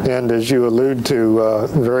 Correct. And as you allude to,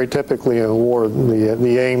 very typically in a war,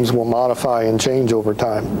 the aims will modify and change over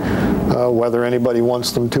time, whether anybody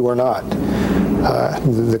wants them to or not.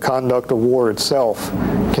 The conduct of war itself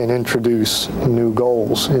can introduce new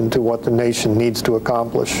goals into what the nation needs to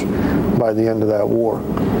accomplish by the end of that war.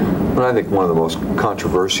 Well, I think one of the most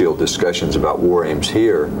controversial discussions about war aims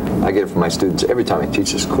here, I get it from my students every time I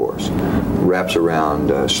teach this course, wraps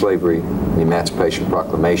around slavery, the Emancipation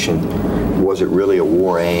Proclamation. Was it really a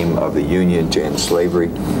war aim of the Union to end slavery?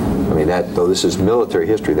 I mean, though this is military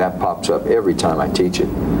history, that pops up every time I teach it.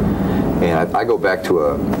 And I go back to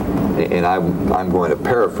and I'm going to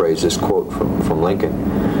paraphrase this quote from Lincoln.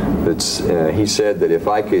 He said that if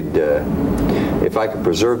I could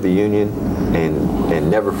preserve the Union and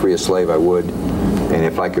never free a slave, I would. And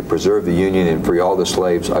if I could preserve the Union and free all the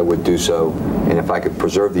slaves, I would do so. And if I could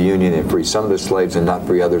preserve the Union and free some of the slaves and not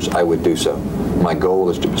free others, I would do so. My goal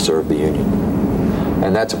is to preserve the Union.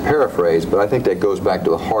 And that's a paraphrase, but I think that goes back to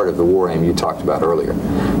the heart of the war aim you talked about earlier.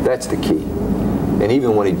 That's the key. And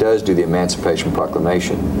even when he does do the Emancipation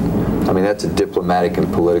Proclamation, I mean, that's a diplomatic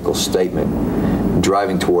and political statement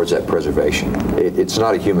driving towards that preservation. It's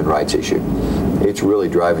not a human rights issue. It's really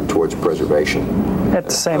driving towards preservation. At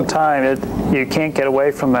the same time, you can't get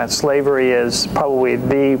away from that. Slavery is probably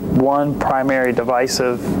the one primary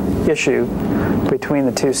divisive issue between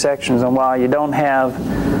the two sections. And while you don't have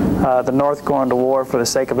the North going to war for the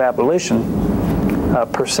sake of abolition,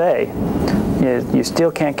 per se, you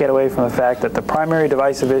still can't get away from the fact that the primary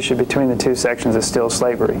divisive issue between the two sections is still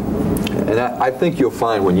slavery. And I think you'll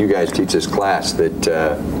find when you guys teach this class that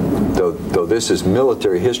though this is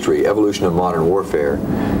military history, evolution of modern warfare,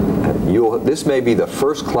 this may be the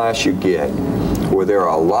first class you get where there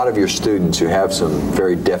are a lot of your students who have some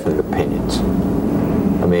very definite opinions.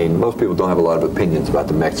 I mean, most people don't have a lot of opinions about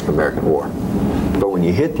the Mexican-American War. But when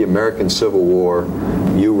you hit the American Civil War,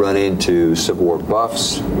 you run into Civil War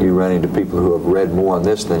buffs, you run into people who have read more on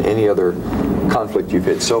this than any other conflict you've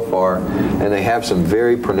hit so far, and they have some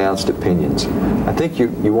very pronounced opinions. I think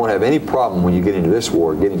you won't have any problem when you get into this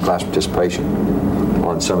war getting class participation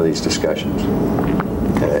on some of these discussions.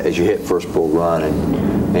 As you hit First Bull Run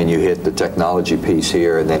and you hit the technology piece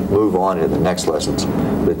here and then move on into the next lessons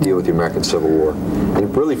that deal with the American Civil War.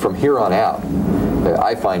 And really from here on out,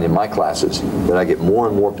 I find in my classes that I get more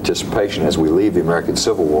and more participation as we leave the American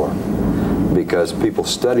Civil War, because people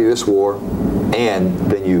study this war and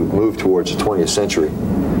then you move towards the 20th century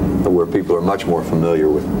where people are much more familiar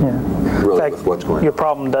with, with what's going on. Your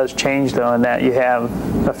problem does change, though, in that you have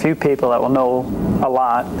a few people that will know a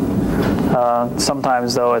lot.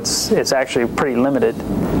 Sometimes, though, it's actually pretty limited,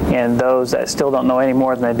 and those that still don't know any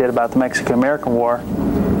more than they did about the Mexican-American War,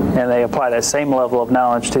 and they apply that same level of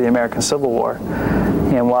knowledge to the American Civil War.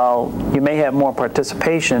 And while you may have more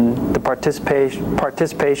participation, the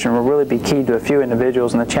participation will really be key to a few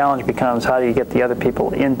individuals, and the challenge becomes how do you get the other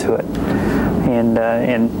people into it. And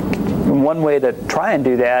one way to try and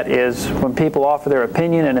do that is when people offer their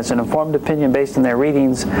opinion, and it's an informed opinion based on their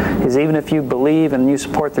readings, is even if you believe and you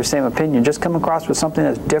support their same opinion, just come across with something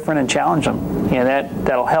that's different and challenge them. And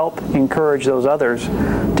that'll help encourage those others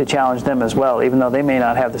to challenge them as well, even though they may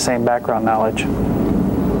not have the same background knowledge.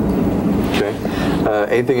 Okay.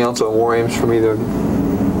 Anything else on war aims from either?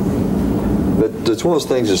 It's one of those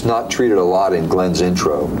things that's not treated a lot in Glenn's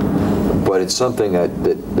intro, but it's something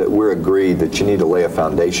that we're agreed that you need to lay a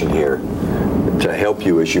foundation here to help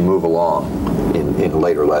you as you move along in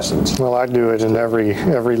later lessons. Well, I do it in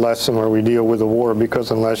every lesson where we deal with the war,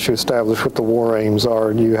 because unless you establish what the war aims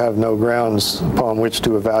are, you have no grounds upon which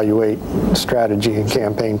to evaluate strategy and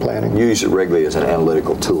campaign planning. You use it regularly as an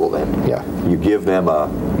analytical tool then. Yeah. You give them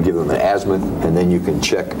an azimuth, and then you can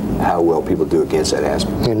check how well people do against that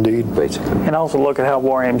azimuth. Indeed. Basically. And also look at how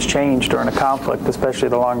war aims change during a conflict, especially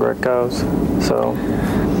the longer it goes. So,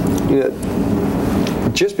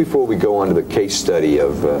 just before we go on to the case study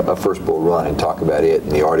of First Bull Run and talk about it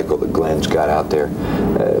and the article that Glenn's got out there,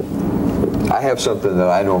 I have something that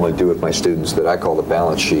I normally do with my students that I call the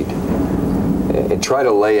balance sheet, and try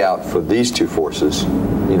to lay out for these two forces,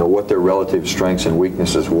 what their relative strengths and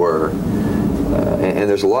weaknesses were. And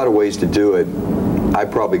there's a lot of ways to do it. I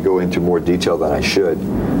probably go into more detail than I should,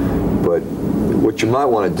 but what you might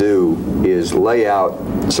want to do is lay out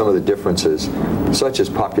some of the differences, such as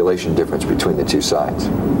population difference between the two sides.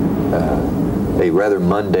 A rather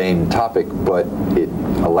mundane topic, but it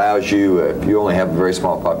allows you, if you only have a very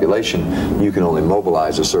small population, you can only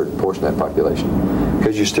mobilize a certain portion of that population,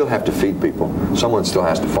 because you still have to feed people. Someone still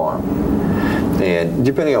has to farm. And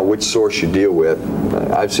depending on which source you deal with,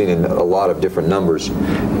 I've seen in a lot of different numbers.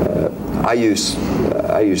 I use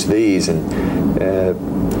these, and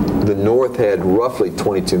the North had roughly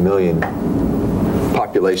 22 million,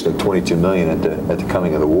 population of 22 million at the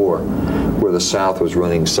coming of the war, where the South was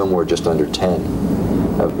running somewhere just under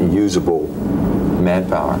 10 of usable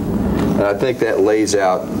manpower. And I think that lays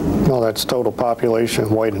out... Well, that's total population,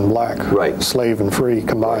 white and black. Right. Slave and free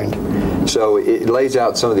combined. So it lays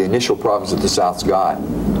out some of the initial problems that the South's got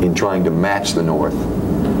in trying to match the North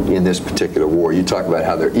in this particular war. You talk about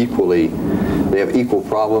how they have equal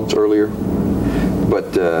problems earlier,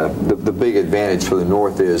 but the big advantage for the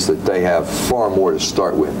North is that they have far more to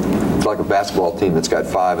start with. It's like a basketball team that's got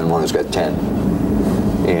 5 and one that's got 10.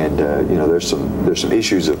 And there's some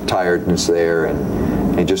issues of tiredness there,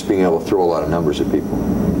 and just being able to throw a lot of numbers at people.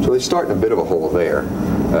 So they start in a bit of a hole there,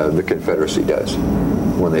 the Confederacy does,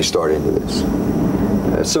 when they start into this.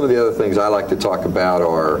 Some of the other things I like to talk about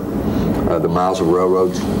are the miles of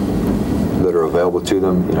railroads that are available to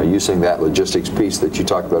them, using that logistics piece that you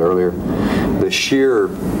talked about earlier. The sheer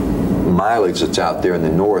mileage that's out there in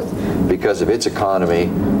the North, because of its economy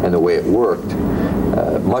and the way it worked,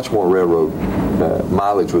 much more railroad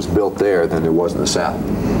mileage was built there than there was in the South.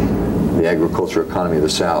 The agriculture economy of the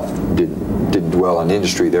South didn't dwell on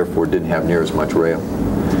industry, therefore didn't have near as much rail.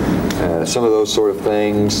 Some of those sort of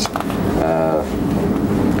things,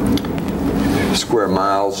 square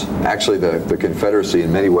miles. Actually, the Confederacy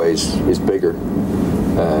in many ways is bigger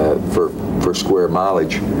for square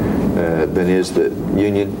mileage than is the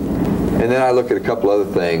Union. And then I look at a couple other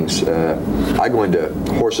things. I go into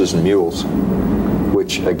horses and mules,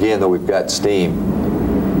 which again, though we've got steam,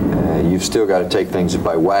 you've still got to take things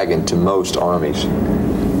by wagon to most armies.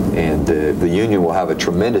 And the Union will have a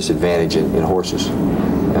tremendous advantage in horses.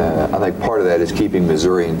 I think part of that is keeping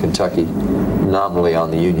Missouri and Kentucky nominally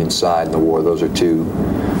on the Union side in the war. Those are two,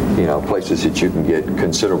 places that you can get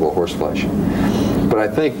considerable horseflesh. But I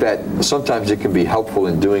think that sometimes it can be helpful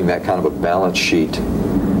in doing that kind of a balance sheet,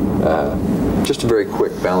 just a very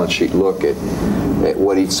quick balance sheet look at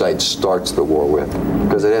what each side starts the war with,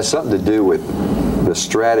 because it has something to do with the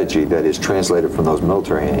strategy that is translated from those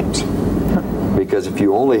military aims. Because if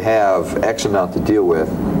you only have X amount to deal with,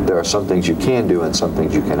 there are some things you can do and some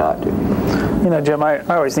things you cannot do. Jim, I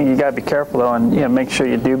always think you got to be careful though, and make sure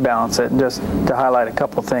you do balance it. And just to highlight a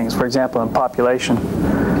couple of things, for example, in population,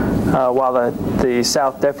 while the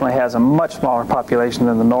South definitely has a much smaller population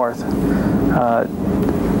than the North,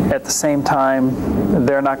 at the same time,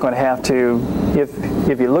 they're not going to have to,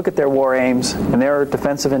 if you look at their war aims, and they're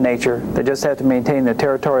defensive in nature, they just have to maintain their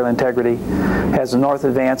territorial integrity. As the North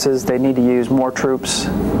advances, they need to use more troops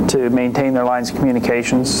to maintain their lines of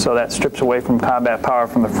communications, so that strips away from combat power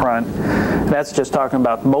from the front. And that's just talking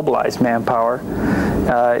about mobilized manpower.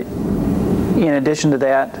 In addition to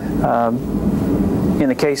that, in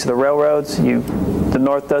the case of the railroads, the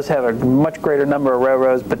North does have a much greater number of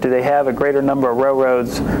railroads, but do they have a greater number of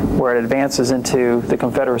railroads where it advances into the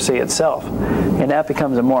Confederacy itself? And that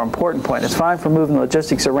becomes a more important point. It's fine for moving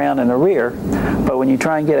logistics around in the rear, but when you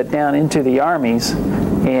try and get it down into the armies,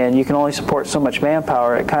 and you can only support so much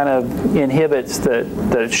manpower, it kind of inhibits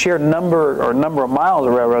the sheer number of miles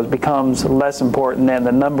of railroads becomes less important than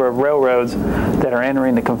the number of railroads that are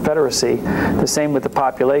entering the Confederacy. The same with the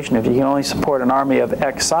population. If you can only support an army of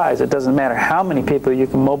X size, it doesn't matter how many people you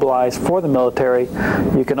can mobilize for the military,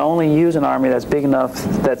 you can only use an army that's big enough,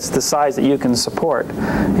 that's the size that you can support.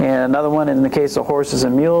 And another one, in the case of horses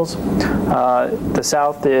and mules, the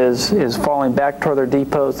South is falling back toward their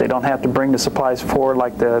depots. They don't have to bring the supplies forward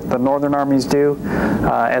like the northern armies do.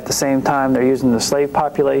 At the same time, they're using the slave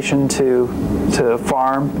population to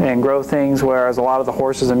farm and grow things, whereas a lot of the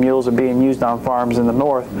horses and mules are being used on farms in the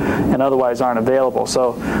north and otherwise aren't available.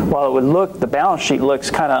 So while it would look, the balance sheet looks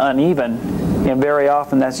kind of uneven, and very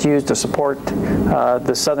often that's used to support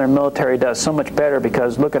the Southern military does so much better,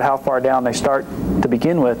 because look at how far down they start to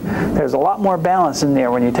begin with. There's a lot more balance in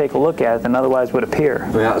there when you take a look at it than otherwise would appear.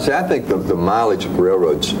 Well, see, I think the mileage of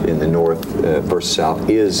railroads in the North versus South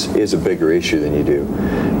is a bigger issue than you do.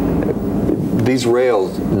 These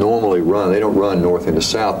rails normally run, they don't run north into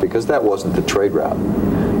south because that wasn't the trade route.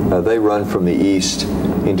 They run from the east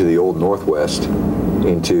into the old Northwest,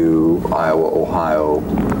 into Iowa, Ohio,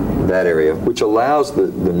 that area, which allows the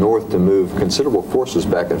North to move considerable forces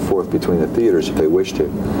back and forth between the theaters if they wish to.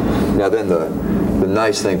 Now then, the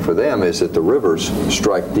nice thing for them is that the rivers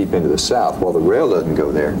strike deep into the South. While the rail doesn't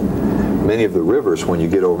go there, many of the rivers, when you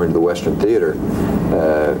get over into the Western Theater,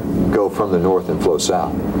 go from the north and flow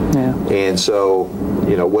south. Yeah. And so,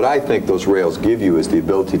 you know, what I think those rails give you is the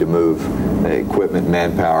ability to move equipment,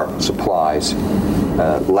 manpower, supplies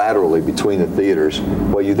laterally between the theaters.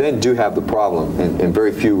 Well, you then do have the problem, and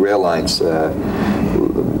very few rail lines,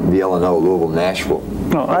 the L&O, Louisville, Nashville.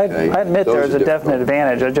 No, I admit there's a definite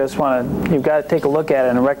advantage. I just want to, you've got to take a look at it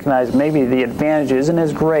and recognize maybe the advantage isn't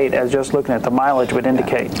as great as just looking at the mileage would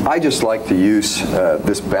indicate. I just like to use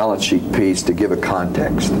this balance sheet piece to give a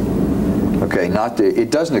context. Okay,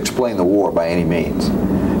 it doesn't explain the war by any means.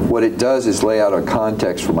 What it does is lay out a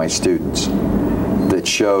context for my students that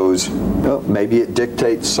shows, well, maybe it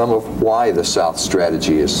dictates some of why the South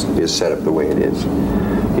strategy is set up the way it is.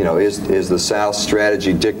 You know, is the South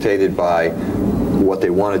strategy dictated by what they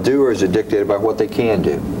want to do, or is it dictated by what they can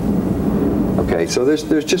do? Okay, so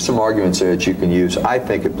there's just some arguments there that you can use. I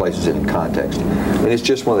think it places it in context, and it's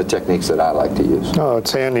just one of the techniques that I like to use. Oh,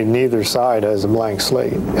 it's handy. Neither side has a blank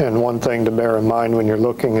slate, and one thing to bear in mind when you're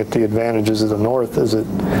looking at the advantages of the North is that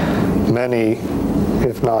many,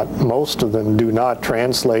 if not most of them, do not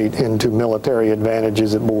translate into military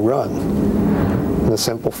advantages at Bull Run. The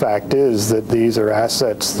simple fact is that these are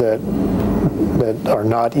assets that are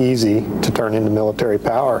not easy to turn into military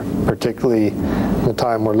power, particularly the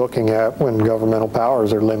time we're looking at when governmental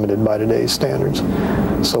powers are limited by today's standards.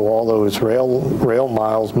 So all those rail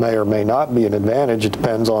miles may or may not be an advantage. It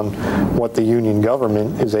depends on what the Union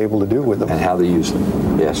government is able to do with them. And how they use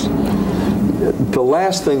them, yes. The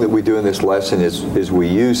last thing that we do in this lesson is we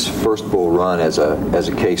use First Bull Run as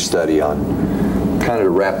a case study on kind of to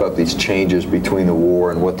wrap up these changes between the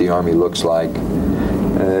war and what the Army looks like.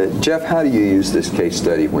 Jeff, how do you use this case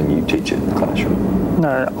study when you teach it in the classroom?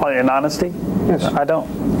 In honesty? Yes. I don't.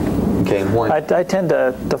 Okay, and why? I tend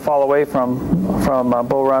to fall away from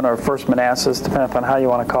Bull Run or First Manassas, depending upon how you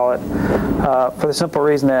want to call it, for the simple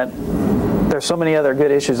reason that there's so many other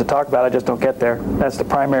good issues to talk about, I just don't get there. That's the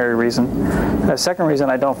primary reason. The second reason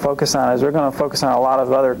I don't focus on it is we're going to focus on a lot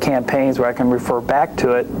of other campaigns where I can refer back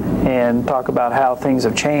to it and talk about how things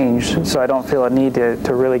have changed, so I don't feel a need to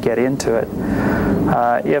really get into it.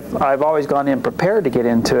 If I've always gone in prepared to get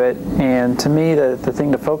into it, and to me the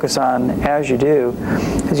thing to focus on as you do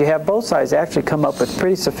is you have both sides actually come up with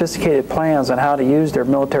pretty sophisticated plans on how to use their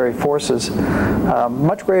military forces,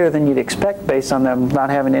 much greater than you'd expect based on them not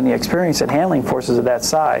having any experience at handling forces of that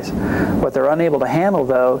size. What they're unable to handle,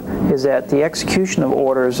 though, is that the execution of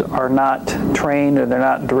orders are not trained, or they're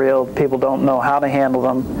not drilled. People don't know how to handle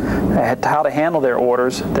them, how to handle their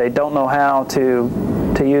orders. They don't know how to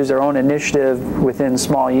use their own initiative within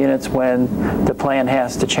small units when the plan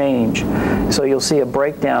has to change. So you'll see a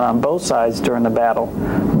breakdown on both sides during the battle.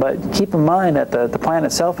 But keep in mind that the plan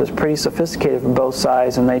itself is pretty sophisticated from both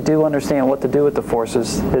sides, and they do understand what to do with the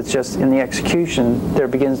forces. It's just in the execution there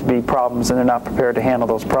begins to be problems, and they're not prepared to handle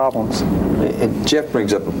those problems. And Jeff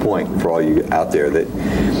brings up a point for all you out there that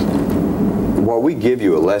while we give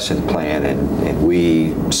you a lesson plan and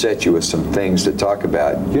we set you with some things to talk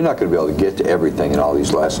about, you're not going to be able to get to everything in all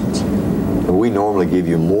these lessons. And we normally give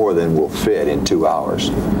you more than will fit in 2 hours,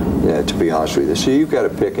 to be honest with you. So you've got to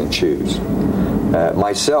pick and choose.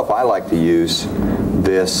 Myself, I like to use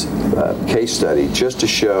this case study just to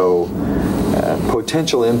show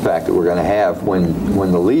potential impact that we're going to have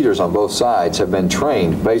when the leaders on both sides have been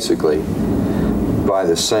trained basically by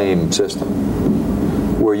the same system,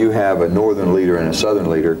 where you have a northern leader and a southern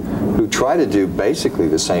leader who try to do basically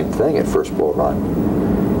the same thing at First Bull Run,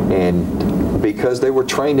 and because they were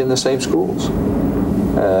trained in the same schools.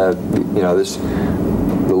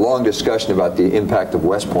 The long discussion about the impact of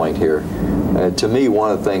West Point here, to me,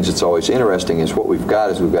 one of the things that's always interesting is what we've got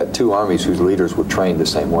is we've got two armies whose leaders were trained the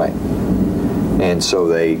same way, and so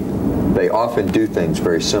they often do things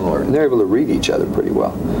very similar, and they're able to read each other pretty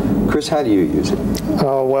well. Chris, how do you use it?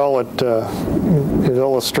 Well, it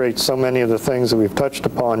illustrates so many of the things that we've touched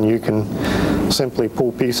upon. You can simply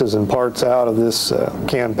pull pieces and parts out of this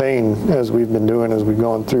campaign, as we've been doing as we've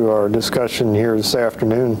gone through our discussion here this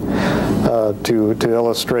afternoon, to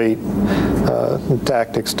illustrate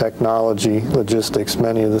tactics, technology, logistics.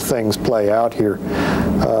 Many of the things play out here,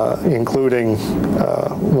 including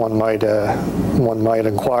one might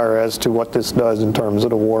inquire as to what this does in terms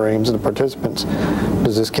of the war aims of the participants.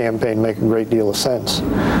 Does this campaign make a great deal of sense?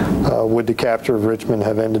 Would the capture of Richmond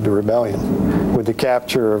have ended the rebellion? Would the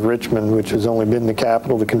capture of Richmond, which has only been the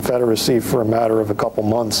capital of the Confederacy for a matter of a couple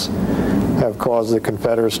months, have caused the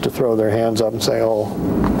Confederates to throw their hands up and say, oh,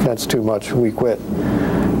 that's too much, we quit?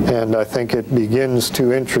 And I think it begins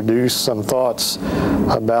to introduce some thoughts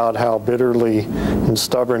about how bitterly and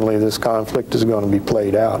stubbornly this conflict is going to be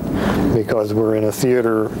played out, because we're in a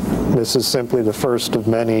theater. This is simply the first of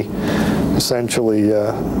many, essentially,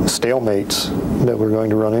 stalemates that we're going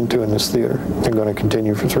to run into in this theater. They're going to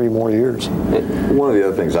continue for 3 more years. One of the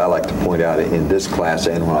other things I like to point out in this class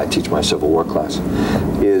and when I teach my Civil War class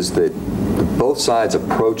is that both sides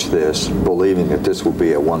approach this believing that this will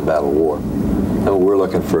be a one-battle war. And we're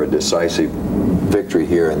looking for a decisive victory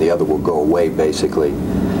here, and the other will go away, basically.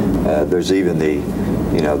 There's even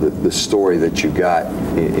the story that you got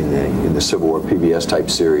in the Civil War PBS type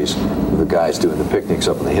series, the guys doing the picnics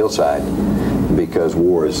up on the hillside, because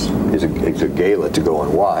war is a gala to go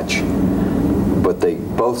and watch. But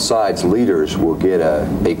both sides' leaders will get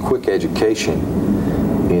a quick education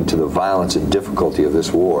into the violence and difficulty of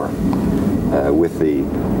this war, with the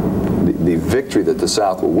victory that the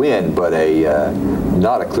South will win, but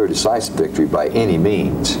not a clear, decisive victory by any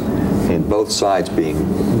means, and both sides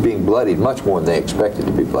being bloodied much more than they expected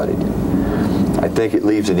to be bloodied. I think it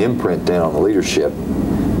leaves an imprint then on the leadership,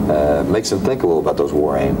 makes them think a little about those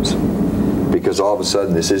war aims, because all of a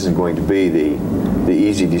sudden this isn't going to be the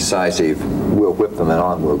easy, decisive, we'll whip them and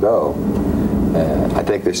on we'll go. I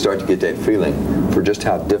think they start to get that feeling for just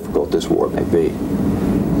how difficult this war may be.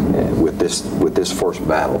 With this first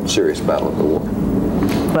battle, serious battle of the war.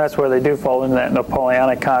 That's where they do fall into that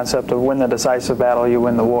Napoleonic concept of win the decisive battle, you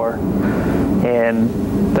win the war. And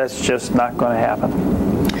that's just not going to happen.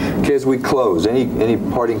 Okay, as we close, any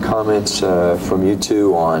parting comments from you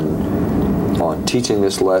two on teaching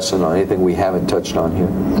this lesson, on anything we haven't touched on here?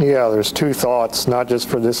 Yeah, there's 2 thoughts, not just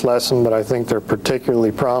for this lesson, but I think they're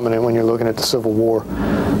particularly prominent when you're looking at the Civil War.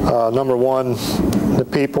 Number one, the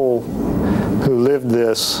people who lived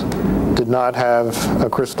this did not have a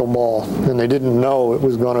crystal ball, and they didn't know it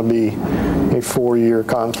was going to be a 4-year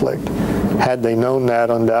conflict. Had they known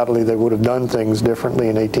that, undoubtedly they would have done things differently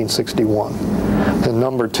in 1861. And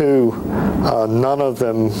number 2, none of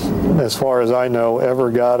them, as far as I know,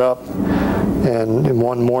 ever got up and in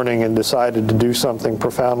one morning and decided to do something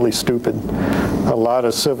profoundly stupid. A lot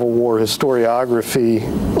of Civil War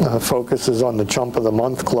historiography focuses on the Chump of the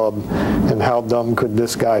Month Club and how dumb could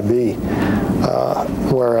this guy be.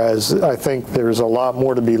 Whereas I think there's a lot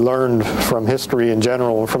more to be learned from history in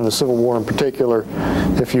general and from the Civil War in particular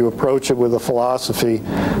if you approach it with a philosophy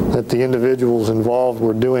that the individuals involved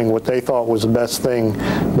were doing what they thought was the best thing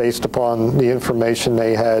based upon the information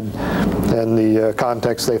they had and the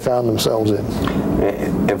context they found themselves in.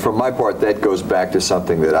 And for my part, that goes back to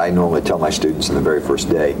something that I normally tell my students in the very first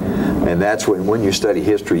day, and that's when you study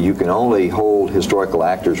history, you can only hold historical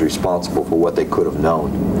actors responsible for what they could have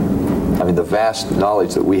known. I mean, the vast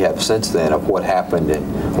knowledge that we have since then of what happened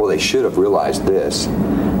and, well, they should have realized this.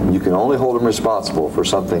 You can only hold them responsible for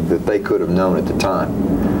something that they could have known at the time.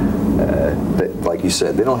 That, like you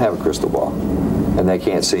said, they don't have a crystal ball, and they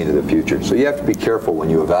can't see into the future. So you have to be careful when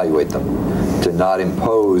you evaluate them to not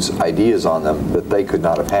impose ideas on them that they could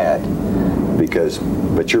not have had.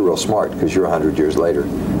 But you're real smart because you're 100 years later,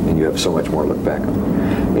 and you have so much more to look back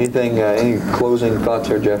on. Anything, any closing thoughts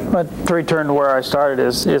here, Jeff? But to return to where I started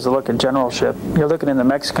is a look at generalship. You're looking in the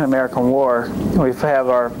Mexican-American War. We have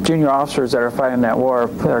our junior officers that are fighting that war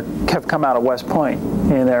have come out of West Point,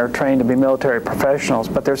 and they're trained to be military professionals,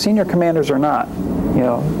 but their senior commanders are not. You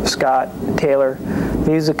know, Scott, Taylor,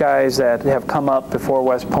 these are guys that have come up before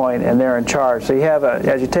West Point, and they're in charge. So you have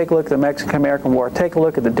as you take a look at the Mexican-American War, take a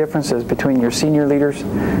look at the differences between your senior leaders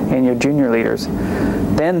and your junior leaders.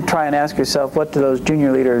 Then try and ask yourself, what do those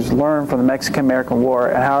junior leaders learn from the Mexican-American War,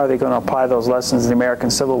 and how are they going to apply those lessons in the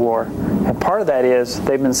American Civil War? And part of that is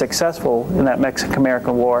they've been successful in that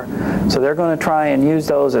Mexican-American War, so they're going to try and use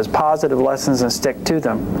those as positive lessons and stick to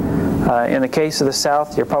them. In the case of the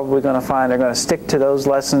South, you're probably going to find they're going to stick to those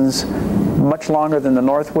lessons much longer than the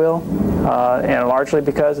North will, and largely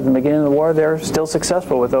because at the beginning of the war they're still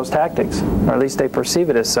successful with those tactics, or at least they perceive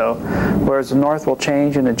it as so, whereas the North will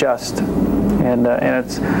change and adjust. And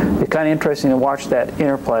it's kind of interesting to watch that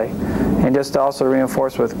interplay. And just to also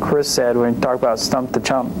reinforce what Chris said when he talked about stump the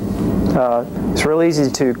chump, it's real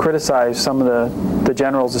easy to criticize some of the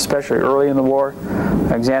generals, especially early in the war.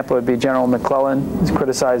 An example would be General McClellan. He's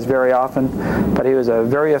criticized very often, but he was a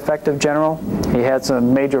very effective general. He had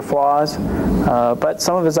some major flaws, but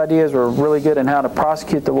some of his ideas were really good in how to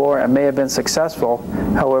prosecute the war and may have been successful.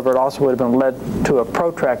 However, it also would have been led to a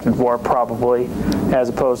protracted war probably, as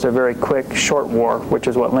opposed to a very quick, short war, which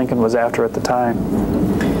is what Lincoln was after at the time.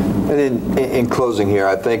 And in closing here,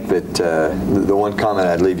 I think that the one comment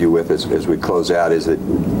I'd leave you with as we close out is that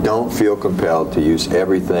don't feel compelled to use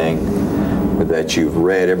everything that you've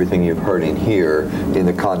read, everything you've heard in here in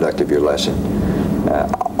the conduct of your lesson.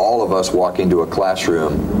 All of us walk into a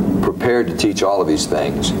classroom prepared to teach all of these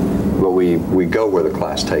things, but we go where the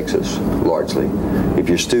class takes us, largely. If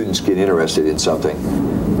your students get interested in something,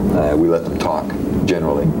 we let them talk,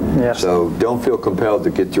 generally. Yes. So don't feel compelled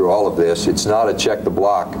to get through all of this. It's not a check the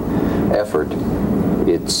block effort.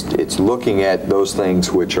 It's looking at those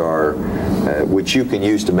things which are which you can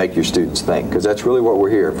use to make your students think, because that's really what we're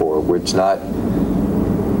here for. It's not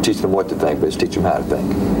teach them what to think, but it's teach them how to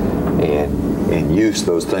think, and use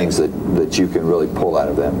those things that you can really pull out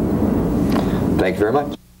of them. Thank you very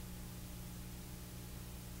much.